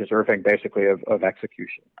and deserving, basically, of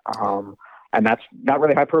execution. And that's not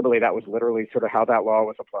really hyperbole. That was literally sort of how that law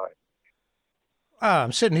was applied.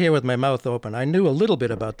 I'm sitting here with my mouth open. I knew a little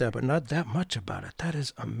bit about that, but not that much about it. That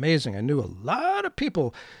is amazing. I knew a lot of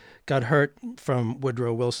people got hurt from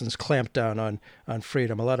Woodrow Wilson's clampdown on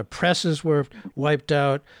freedom. A lot of presses were wiped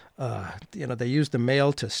out. They used the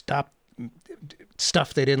mail to stop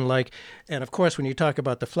stuff they didn't like. And, of course, when you talk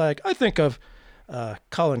about the flag, I think of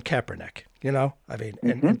Colin Kaepernick,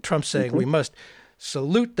 and Trump saying we must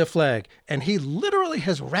salute the flag. And he literally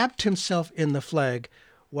has wrapped himself in the flag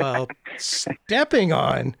while stepping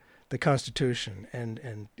on the Constitution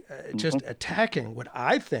and just attacking what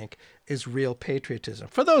I think is real patriotism.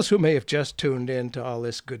 For those who may have just tuned in to all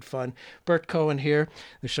this good fun, Bert Cohen here.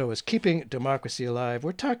 The show is Keeping Democracy Alive.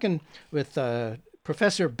 We're talking with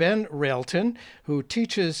Professor Ben Railton, who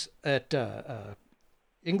teaches at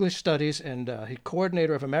English Studies and he's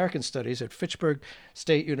coordinator of American Studies at Fitchburg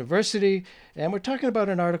State University. And we're talking about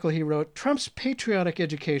an article he wrote, Trump's Patriotic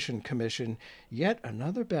Education Commission, Yet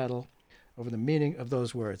Another Battle Over the Meaning of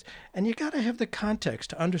Those Words. And you got to have the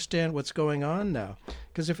context to understand what's going on now.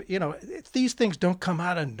 Because if these things don't come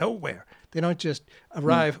out of nowhere, they don't just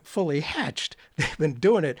arrive fully hatched. They've been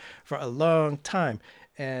doing it for a long time.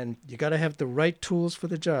 And you got to have the right tools for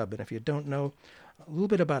the job. And if you don't know a little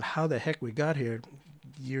bit about how the heck we got here,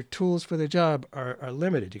 your tools for the job are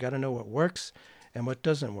limited. You got to know what works and what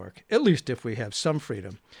doesn't work, at least if we have some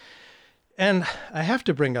freedom. And I have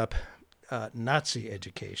to bring up Nazi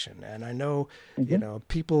education. And I know, the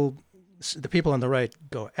people on the right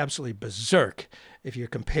go absolutely berserk if you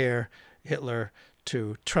compare Hitler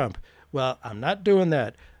to Trump. Well, I'm not doing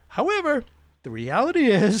that. However, the reality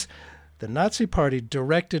is the Nazi Party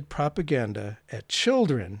directed propaganda at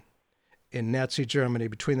children in Nazi Germany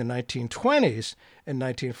between the 1920s and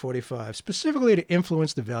 1945, specifically to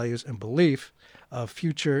influence the values and belief of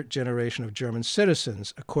future generation of German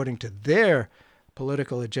citizens according to their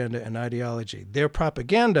political agenda and ideology. Their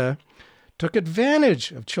propaganda took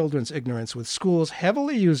advantage of children's ignorance, with schools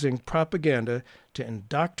heavily using propaganda to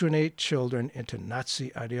indoctrinate children into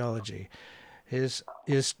Nazi ideology.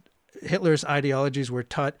 Hitler's ideologies were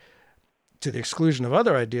taught to the exclusion of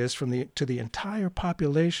other ideas to the entire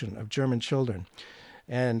population of German children.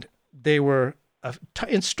 And they were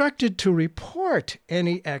instructed to report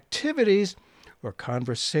any activities or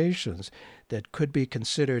conversations that could be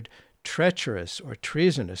considered treacherous or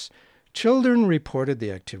treasonous. Children reported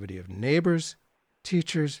the activity of neighbors,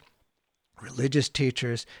 teachers, religious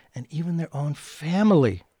teachers, and even their own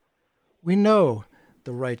family. We know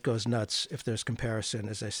the right goes nuts if there's comparison,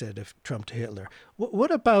 as I said, of Trump to Hitler. What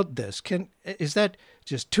about this? Is that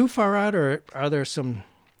just too far out, or are there some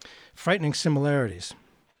frightening similarities?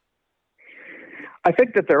 I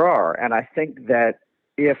think that there are, and I think that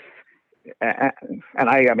I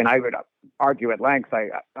would argue at length. I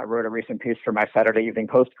wrote a recent piece for my Saturday Evening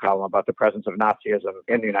Post column about the presence of Nazism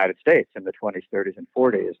in the United States in the 20s, 30s, and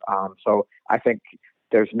 40s. So I think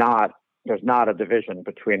there's not a division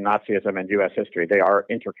between Nazism and U.S. history. They are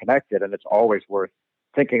interconnected, and it's always worth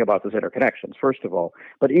thinking about those interconnections, first of all.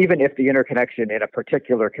 But even if the interconnection in a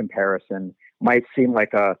particular comparison might seem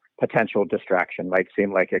like a potential distraction, might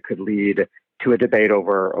seem like it could lead to a debate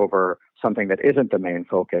over something that isn't the main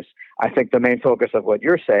focus, I think the main focus of what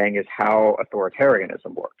you're saying is how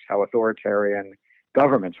authoritarianism works, how authoritarian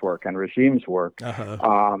governments work and regimes work.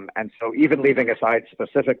 And so even leaving aside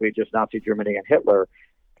specifically just Nazi Germany and Hitler,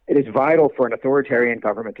 it is vital for an authoritarian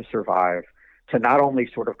government to survive, to not only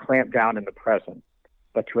sort of clamp down in the present,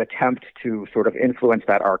 but to attempt to sort of influence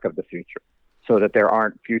that arc of the future. so that there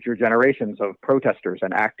aren't future generations of protesters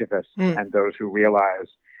and activists and those who realize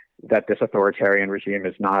that this authoritarian regime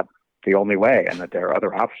is not the only way and that there are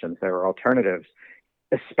other options, there are alternatives,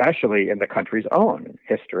 especially in the country's own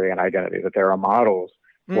history and identity, that there are models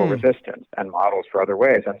for resistance and models for other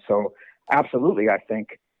ways. And so absolutely, I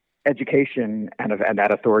think education and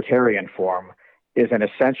that authoritarian form is an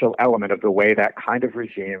essential element of the way that kind of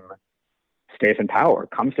regime stays in power,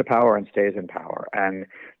 comes to power and stays in power. And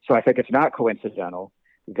so I think it's not coincidental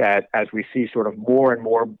that as we see sort of more and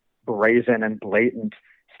more brazen and blatant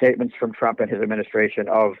statements from Trump and his administration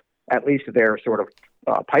of at least their sort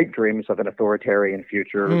of pipe dreams of an authoritarian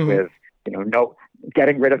future with, no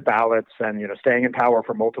getting rid of ballots and, staying in power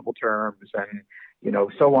for multiple terms and,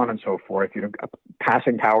 so on and so forth,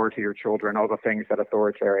 passing power to your children, all the things that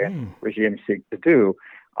authoritarian regimes seek to do.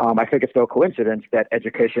 I think it's no coincidence that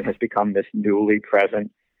education has become this newly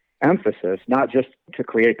present emphasis, not just to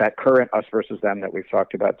create that current us versus them that we've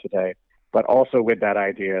talked about today, but also with that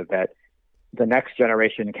idea that the next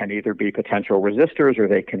generation can either be potential resistors or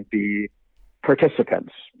they can be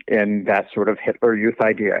participants in that sort of Hitler Youth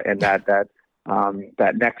idea and that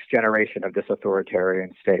next generation of this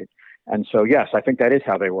authoritarian state. And so, yes, I think that is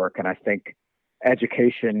how they work. And I think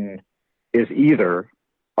education is either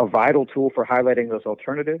a vital tool for highlighting those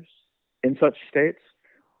alternatives in such states,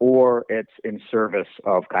 or it's in service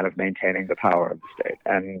of kind of maintaining the power of the state.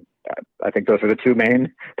 And I think those are the two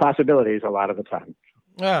main possibilities a lot of the time.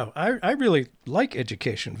 Wow, I really like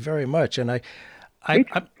education very much, and I'm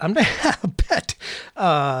I bet.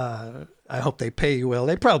 I hope they pay you well.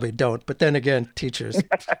 They probably don't, but then again, teachers,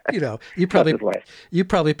 you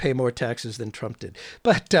probably pay more taxes than Trump did.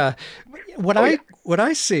 But what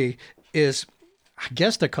I see is, I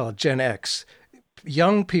guess they call it Gen X,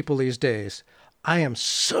 young people these days. I am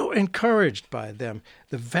so encouraged by them.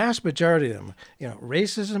 The vast majority of them,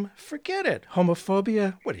 racism, forget it.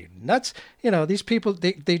 Homophobia, what are you, nuts? These people,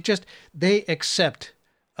 they accept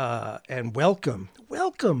and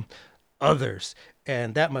welcome others.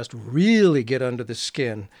 And that must really get under the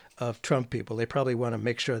skin of Trump people. They probably want to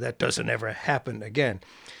make sure that doesn't ever happen again.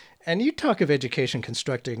 And you talk of education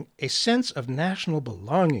constructing a sense of national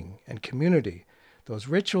belonging and community. Those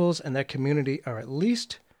rituals and that community are at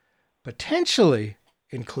least potentially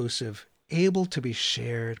inclusive, able to be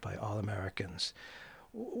shared by all Americans.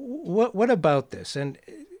 What about this? And,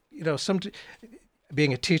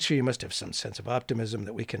 being a teacher, you must have some sense of optimism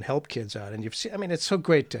that we can help kids out. And it's so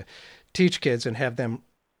great to teach kids and have them,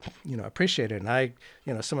 appreciate it. And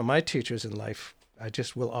some of my teachers in life, I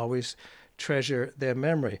just will always treasure their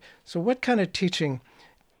memory. So what kind of teaching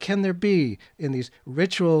can there be in these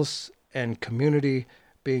rituals and community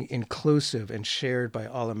being inclusive and shared by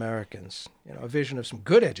all Americans? A vision of some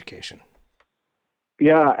good education.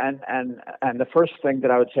 Yeah, and the first thing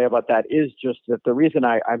that I would say about that is just that the reason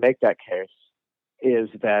I make that case is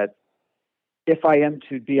that if I am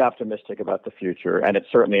to be optimistic about the future, and it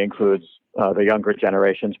certainly includes the younger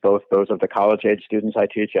generations, both those of the college-age students I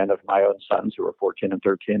teach and of my own sons who are 14 and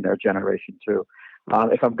 13, their generation too.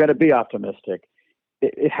 If I'm going to be optimistic,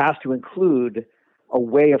 it has to include a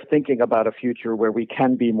way of thinking about a future where we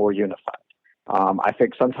can be more unified. I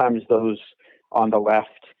think sometimes those on the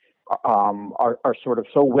left are sort of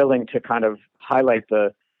so willing to kind of highlight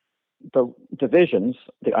the divisions,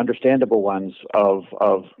 the understandable ones of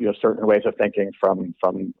certain ways of thinking from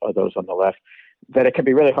those on the left, that it can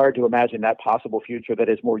be really hard to imagine that possible future that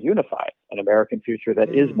is more unified, an American future that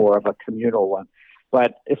is more of a communal one.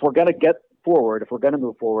 But if we're going to get forward, if we're going to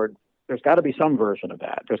move forward, there's got to be some version of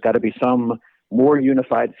that. There's got to be some more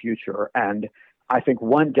unified future. And I think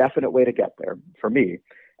one definite way to get there for me,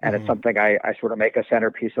 and it's something I sort of make a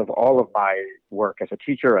centerpiece of all of my work as a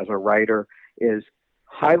teacher, as a writer, is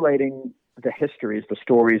highlighting the histories, the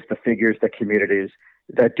stories, the figures, the communities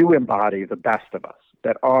that do embody the best of us,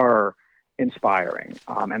 that are inspiring.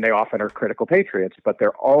 And they often are critical patriots, but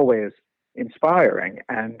they're always inspiring.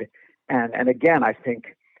 And again, I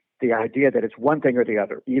think the idea that it's one thing or the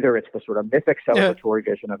other, either it's the sort of mythic celebratory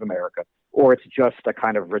vision of America, or it's just a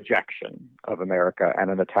kind of rejection of America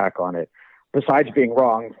and an attack on it. Besides being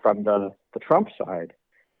wrong from the Trump side,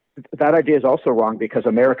 that idea is also wrong because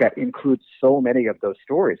America includes so many of those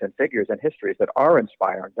stories and figures and histories that are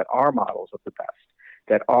inspiring, that are models of the best,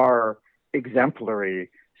 that are exemplary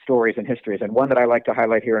stories and histories. And one that I like to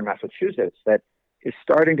highlight here in Massachusetts that is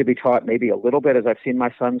starting to be taught maybe a little bit as I've seen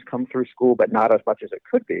my sons come through school, but not as much as it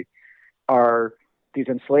could be, are these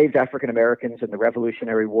enslaved African Americans in the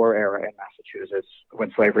Revolutionary War era in Massachusetts,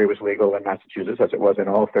 when slavery was legal in Massachusetts, as it was in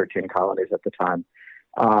all 13 colonies at the time.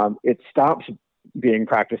 It stops being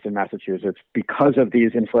practiced in Massachusetts because of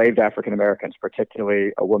these enslaved African Americans,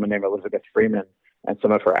 particularly a woman named Elizabeth Freeman and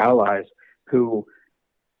some of her allies, who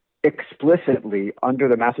explicitly, under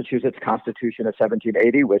the Massachusetts Constitution of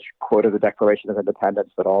 1780, which quoted the Declaration of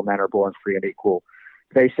Independence that all men are born free and equal,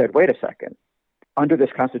 they said, wait a second, under this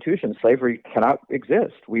Constitution, slavery cannot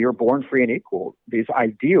exist. We are born free and equal. These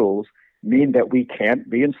ideals mean that we can't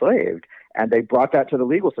be enslaved. And they brought that to the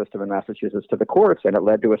legal system in Massachusetts, to the courts, and it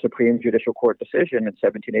led to a Supreme Judicial Court decision in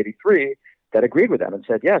 1783 that agreed with them and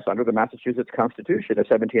said, yes, under the Massachusetts Constitution of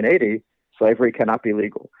 1780, slavery cannot be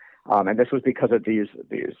legal. And this was because of these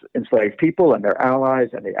enslaved people and their allies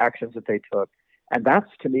and the actions that they took. And that's,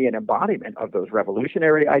 to me, an embodiment of those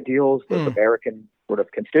revolutionary ideals, those American sort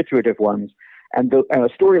of constitutive ones. And a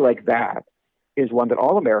story like that is one that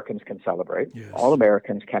all Americans can celebrate. Yes. All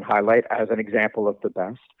Americans can highlight as an example of the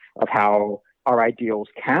best of how our ideals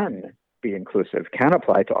can be inclusive, can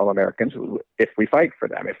apply to all Americans if we fight for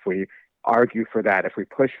them, if we argue for that, if we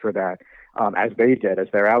push for that, as they did, as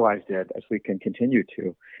their allies did, as we can continue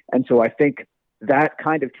to. And so I think that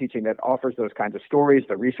kind of teaching that offers those kinds of stories,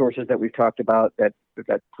 the resources that we've talked about, that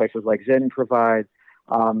places like Zinn provide,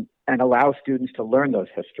 and allow students to learn those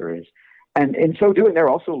histories. And in so doing, they're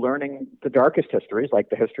also learning the darkest histories, like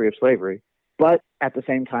the history of slavery. But at the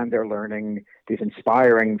same time, they're learning these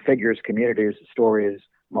inspiring figures, communities, stories,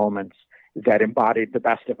 moments that embodied the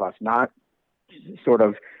best of us, not sort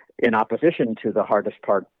of in opposition to the hardest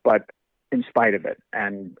part, but in spite of it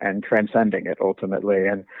and transcending it ultimately.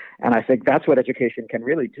 And I think that's what education can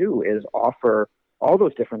really do, is offer all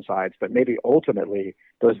those different sides, but maybe ultimately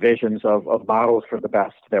those visions of models for the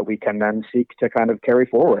best that we can then seek to kind of carry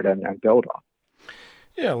forward and build on.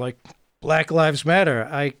 Yeah, like Black Lives Matter.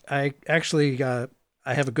 I actually, I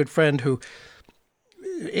have a good friend who,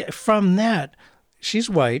 from that, she's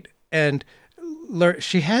white, and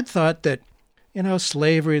she had thought that,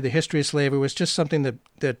 slavery, the history of slavery was just something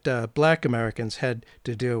that Black Americans had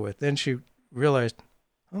to deal with. Then she realized,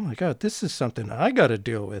 oh my God, this is something I got to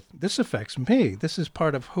deal with. This affects me. This is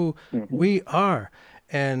part of who we are.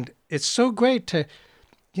 And it's so great to,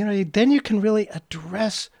 then you can really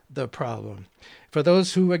address the problem. For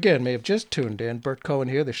those who, again, may have just tuned in, Bert Cohen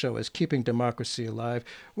here. The show is Keeping Democracy Alive.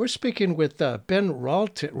 We're speaking with Ben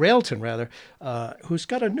Railton, who's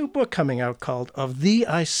got a new book coming out called Of Thee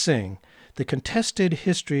I Sing, The Contested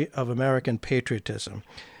History of American Patriotism.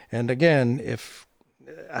 And again,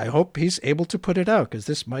 I hope he's able to put it out, because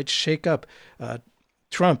this might shake up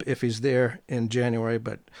Trump if he's there in January.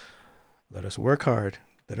 But let us work hard.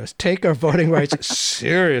 Let us take our voting rights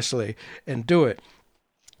seriously and do it.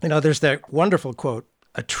 There's that wonderful quote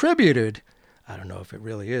attributed, I don't know if it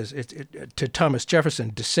really is, to Thomas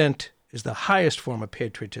Jefferson, dissent is the highest form of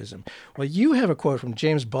patriotism. Well, you have a quote from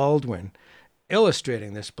James Baldwin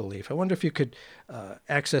illustrating this belief. I wonder if you could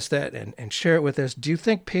access that and share it with us. Do you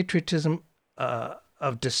think patriotism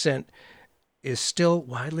of dissent is still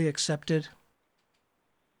widely accepted?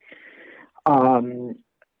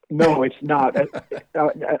 No, it's not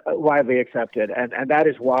widely accepted. And that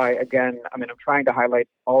is why, again, I'm trying to highlight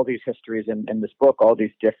all these histories in this book, all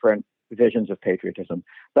these different visions of patriotism.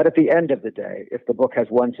 But at the end of the day, if the book has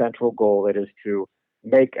one central goal, it is to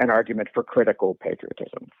make an argument for critical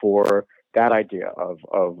patriotism, for that idea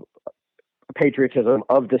of patriotism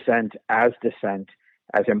of dissent, as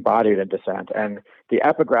embodied in dissent. And the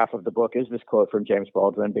epigraph of the book is this quote from James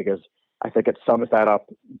Baldwin, because I think it sums that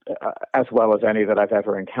up as well as any that I've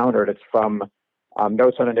ever encountered. It's from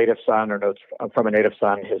Notes on a Native Son, or Notes from a Native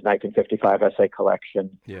Son, his 1955 essay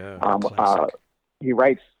collection. Yeah, he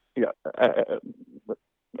writes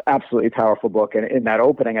absolutely powerful book. And in that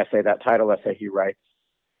opening essay, that title essay, he writes,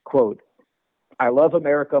 quote, "I love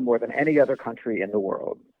America more than any other country in the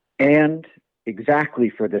world. And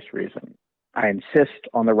exactly for this reason, I insist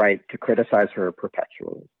on the right to criticize her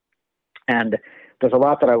perpetually." And there's a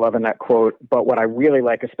lot that I love in that quote, but what I really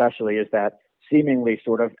like especially is that seemingly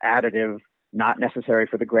sort of additive, not necessary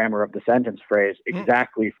for the grammar of the sentence phrase,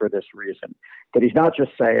 exactly for this reason. That he's not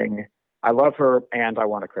just saying, I love her and I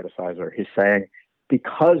want to criticize her. He's saying,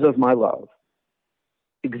 because of my love,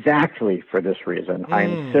 exactly for this reason, I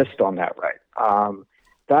insist on that right.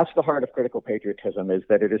 That's the heart of critical patriotism, is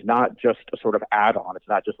that it is not just a sort of add-on. It's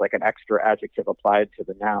not just like an extra adjective applied to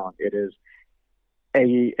the noun. It is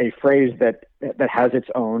a phrase that has its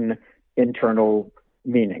own internal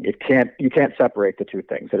meaning. You can't separate the two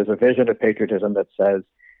things. It is a vision of patriotism that says,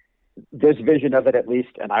 this vision of it at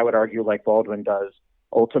least, and I would argue like Baldwin does,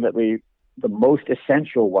 ultimately the most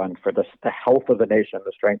essential one for the health of the nation,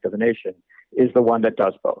 the strength of the nation, is the one that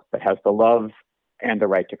does both, that has the love and the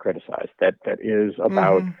right to criticize, that is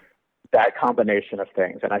about that combination of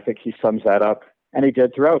things. And I think he sums that up And he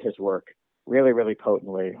did throughout his work really, really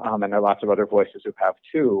potently. And there are lots of other voices who have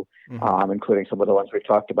too, including some of the ones we've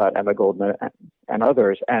talked about, Emma Goldman and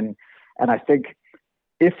others. And I think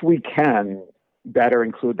if we can better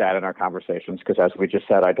include that in our conversations, because as we just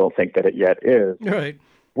said, I don't think that it yet is. Right.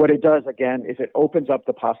 What it does, again, is it opens up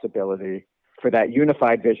the possibility for that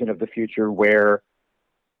unified vision of the future where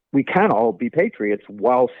we can all be patriots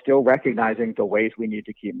while still recognizing the ways we need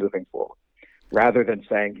to keep moving forward, rather than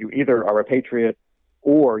saying you either are a patriot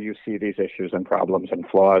or you see these issues and problems and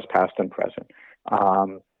flaws, past and present.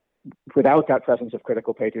 Without that presence of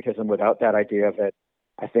critical patriotism, without that idea of it,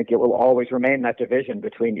 I think it will always remain that division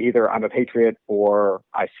between either I'm a patriot or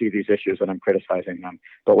I see these issues and I'm criticizing them.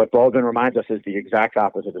 But what Baldwin reminds us is the exact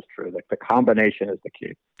opposite is true. Like the combination is the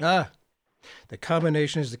key. The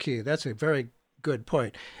combination is the key. That's a very good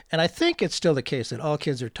point. And I think it's still the case that all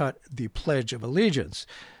kids are taught the Pledge of Allegiance.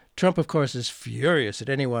 Trump, of course, is furious at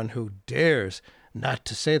anyone who dares not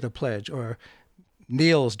to say the pledge or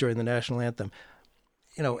kneels during the national anthem.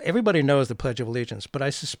 You know, everybody knows the Pledge of Allegiance, but I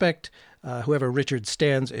suspect whoever Richard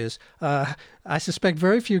Stans is, I suspect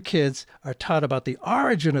very few kids are taught about the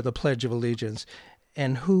origin of the Pledge of Allegiance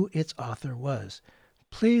and who its author was.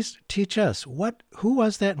 Please teach us, who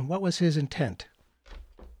was that and what was his intent?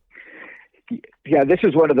 Yeah, this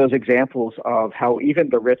is one of those examples of how even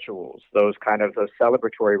the rituals, those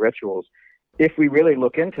celebratory rituals, if we really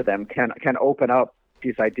look into them, can open up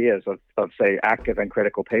these ideas of say, active and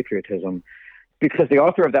critical patriotism. Because the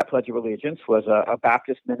author of that Pledge of Allegiance was a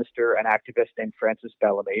Baptist minister and activist named Francis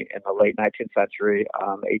Bellamy in the late 19th century,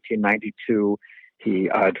 1892. He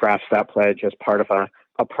drafts that pledge as part of a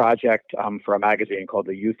project for a magazine called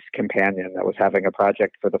the Youth's Companion that was having a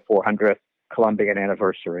project for the 400th Columbian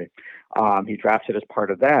anniversary. He drafts it as part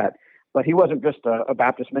of that. But he wasn't just a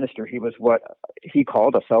Baptist minister. He was what he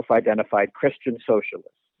called a self-identified Christian socialist,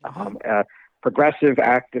 a progressive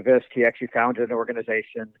activist. He actually founded an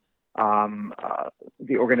organization,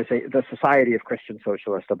 the Society of Christian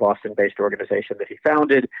Socialists, a Boston-based organization that he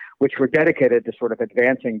founded, which were dedicated to sort of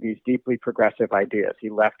advancing these deeply progressive ideas. He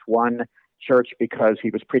left one church because he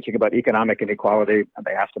was preaching about economic inequality, and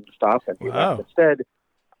they asked him to stop, and he left instead.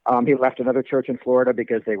 He left another church in Florida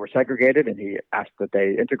because they were segregated, and he asked that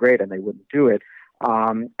they integrate, and they wouldn't do it.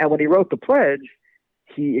 And when he wrote the pledge,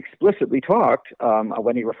 he explicitly talked,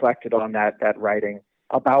 when he reflected on that writing,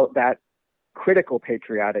 about that critical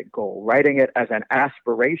patriotic goal, writing it as an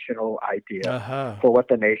aspirational idea for what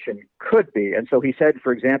the nation could be. And so he said,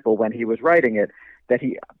 for example, when he was writing it, that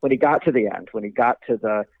when he got to the end, when he got to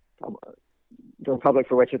the republic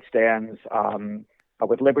for which it stands,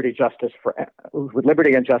 with liberty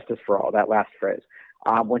and justice for all, that last phrase.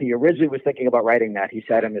 When he originally was thinking about writing that, he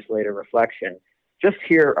said in his later reflection, just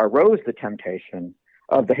here arose the temptation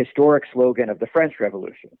of the historic slogan of the French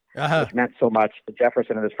Revolution, which meant so much to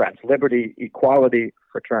Jefferson and his friends: liberty, equality,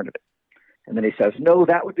 fraternity. And then he says, no,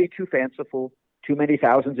 that would be too fanciful, too many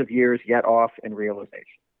thousands of years yet off in realization.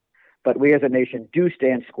 But we as a nation do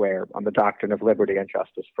stand square on the doctrine of liberty and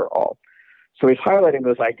justice for all. So he's highlighting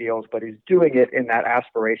those ideals, but he's doing it in that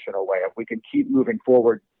aspirational way of we can keep moving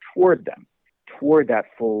forward toward them, toward that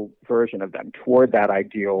full version of them, toward that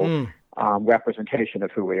ideal representation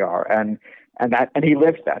of who we are. And he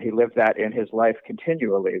lived that. He lived that in his life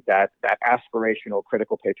continually, that aspirational,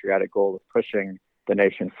 critical, patriotic goal of pushing the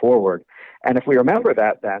nation forward. And if we remember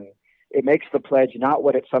that, then it makes the pledge not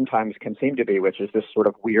what it sometimes can seem to be, which is this sort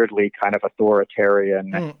of weirdly kind of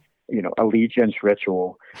authoritarian, allegiance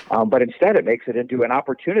ritual. But instead, it makes it into an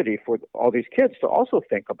opportunity for all these kids to also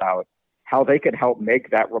think about how they can help make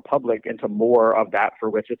that republic into more of that for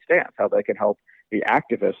which it stands, how they can help be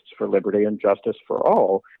activists for liberty and justice for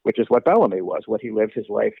all, which is what Bellamy was, what he lived his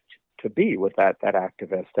life to be, with that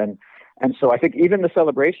activist. And so I think even the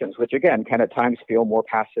celebrations, which again can at times feel more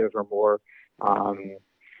passive or more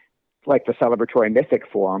like the celebratory mythic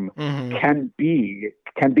form, can be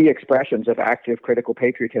expressions of active critical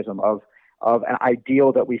patriotism, of an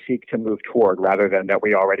ideal that we seek to move toward rather than that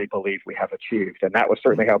we already believe we have achieved. And that was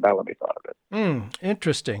certainly how Bellamy thought of it.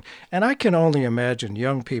 Interesting. And I can only imagine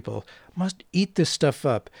young people must eat this stuff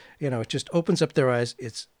up. It just opens up their eyes.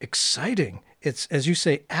 It's exciting. It's, as you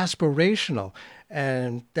say, aspirational.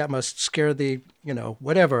 And that must scare the,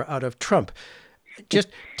 whatever out of Trump. Just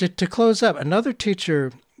to close up, another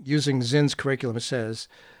teacher using Zinn's curriculum says,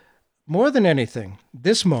 more than anything,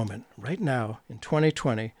 this moment, right now, in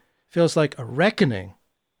 2020, feels like a reckoning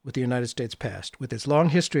with the United States past, with its long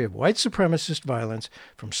history of white supremacist violence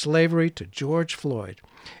from slavery to George Floyd,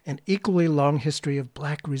 an equally long history of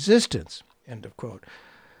black resistance, end of quote.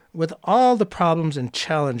 With all the problems and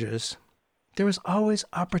challenges, there is always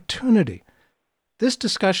opportunity. This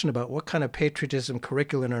discussion about what kind of patriotism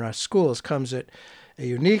curriculum in our schools comes at a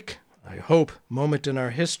unique, I hope, moment in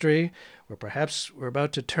our history where perhaps we're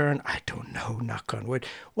about to turn, I don't know, knock on wood.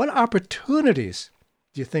 What opportunities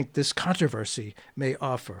do you think this controversy may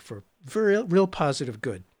offer for real positive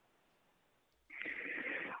good?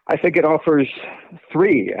 I think it offers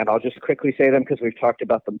three, and I'll just quickly say them because we've talked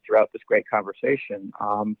about them throughout this great conversation.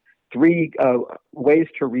 Three ways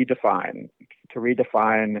to redefine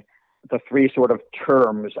the three sort of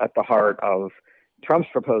terms at the heart of Trump's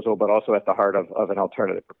proposal, but also at the heart of an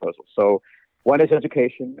alternative proposal. So one is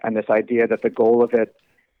education, and this idea that the goal of it,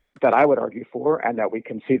 that I would argue for, and that we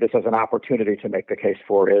can see this as an opportunity to make the case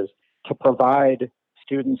for, is to provide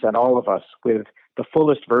students and all of us with the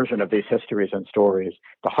fullest version of these histories and stories,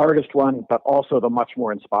 the hardest one, but also the much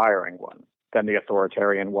more inspiring one than the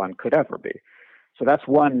authoritarian one could ever be. So that's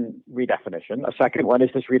one redefinition. A second one is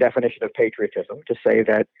this redefinition of patriotism, to say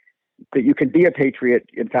that you can be a patriot.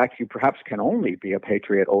 In fact, you perhaps can only be a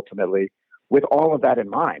patriot ultimately with all of that in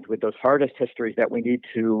mind, with those hardest histories that we need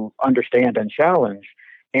to understand and challenge,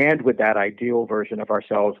 and with that ideal version of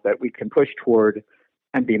ourselves that we can push toward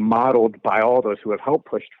and be modeled by all those who have helped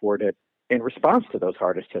push toward it in response to those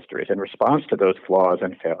hardest histories, in response to those flaws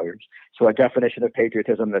and failures. So a definition of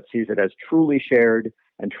patriotism that sees it as truly shared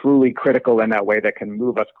and truly critical in that way that can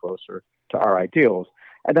move us closer to our ideals.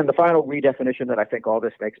 And then the final redefinition that I think all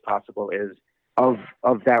this makes possible is of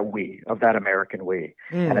that we, of that American we.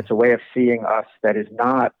 And it's a way of seeing us that is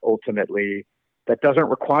not ultimately, that doesn't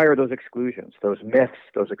require those exclusions, those myths,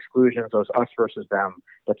 those exclusions, those us versus them,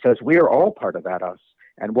 that says we are all part of that us.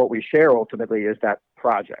 And what we share ultimately is that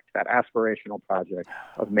project, that aspirational project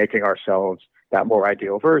of making ourselves that more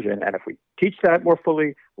ideal version. And if we teach that more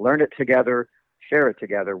fully, learn it together, share it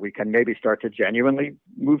together, we can maybe start to genuinely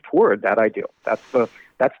move toward that ideal. That's the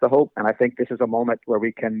hope. And I think this is a moment where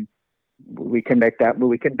we can make that move.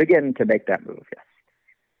 We can begin to make that move.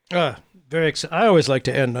 Yes. Very exciting. I always like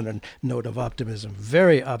to end on a note of optimism.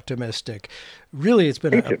 Very optimistic. Really, it's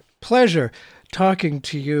been a pleasure talking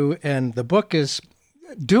to you. And the book is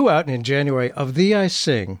due out in January. Of Thee I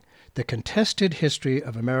Sing, The Contested History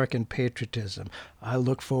of American Patriotism. I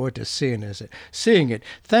look forward to seeing it.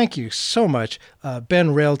 Thank you so much,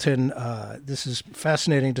 Ben Railton. This is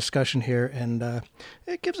fascinating discussion here, and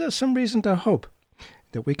it gives us some reason to hope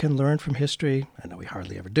that we can learn from history. I know we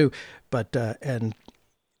hardly ever do, but and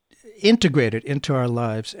integrate it into our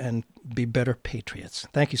lives and be better patriots.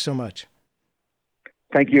 Thank you so much.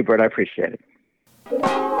 Thank you, Bert. I appreciate it.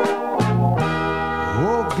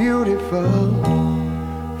 Oh, beautiful,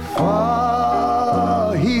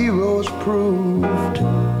 far heroes proved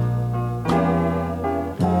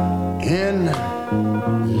in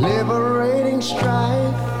liberating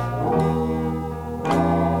strife.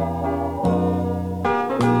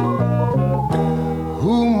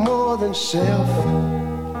 Who more than self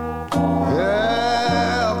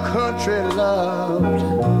their country loved,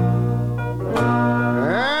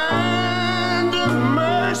 and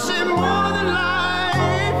mercy more than life.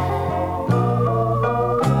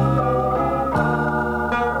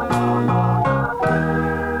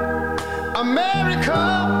 America,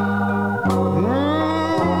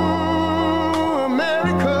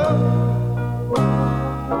 America,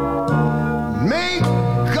 make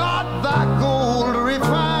God thy gold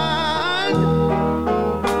refined,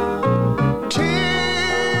 till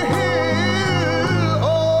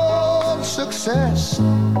all success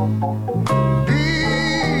be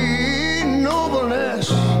nobleness,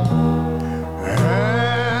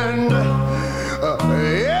 and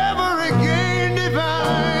ever again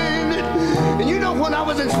divine. And you know, when I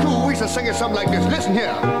was in school, we used to sing it something like this. Listen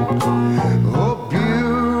here. Oh, beautiful,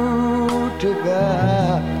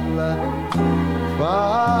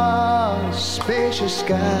 far spacious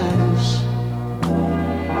skies,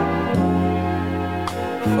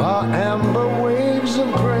 far amber waves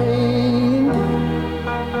of grain,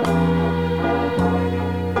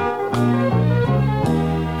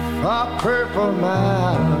 far purple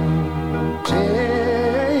mountain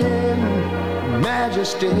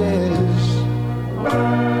majesties,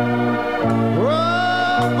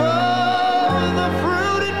 over the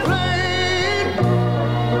fruited plain.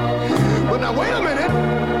 But now wait a minute,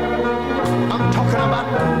 I'm talking about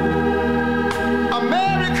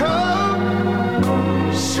America,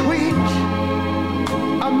 sweet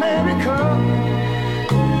America.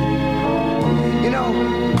 You know,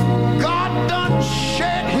 God done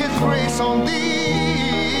shed his grace on thee.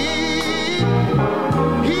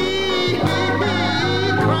 He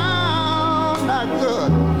crowned thy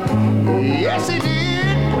good. Yes, he did.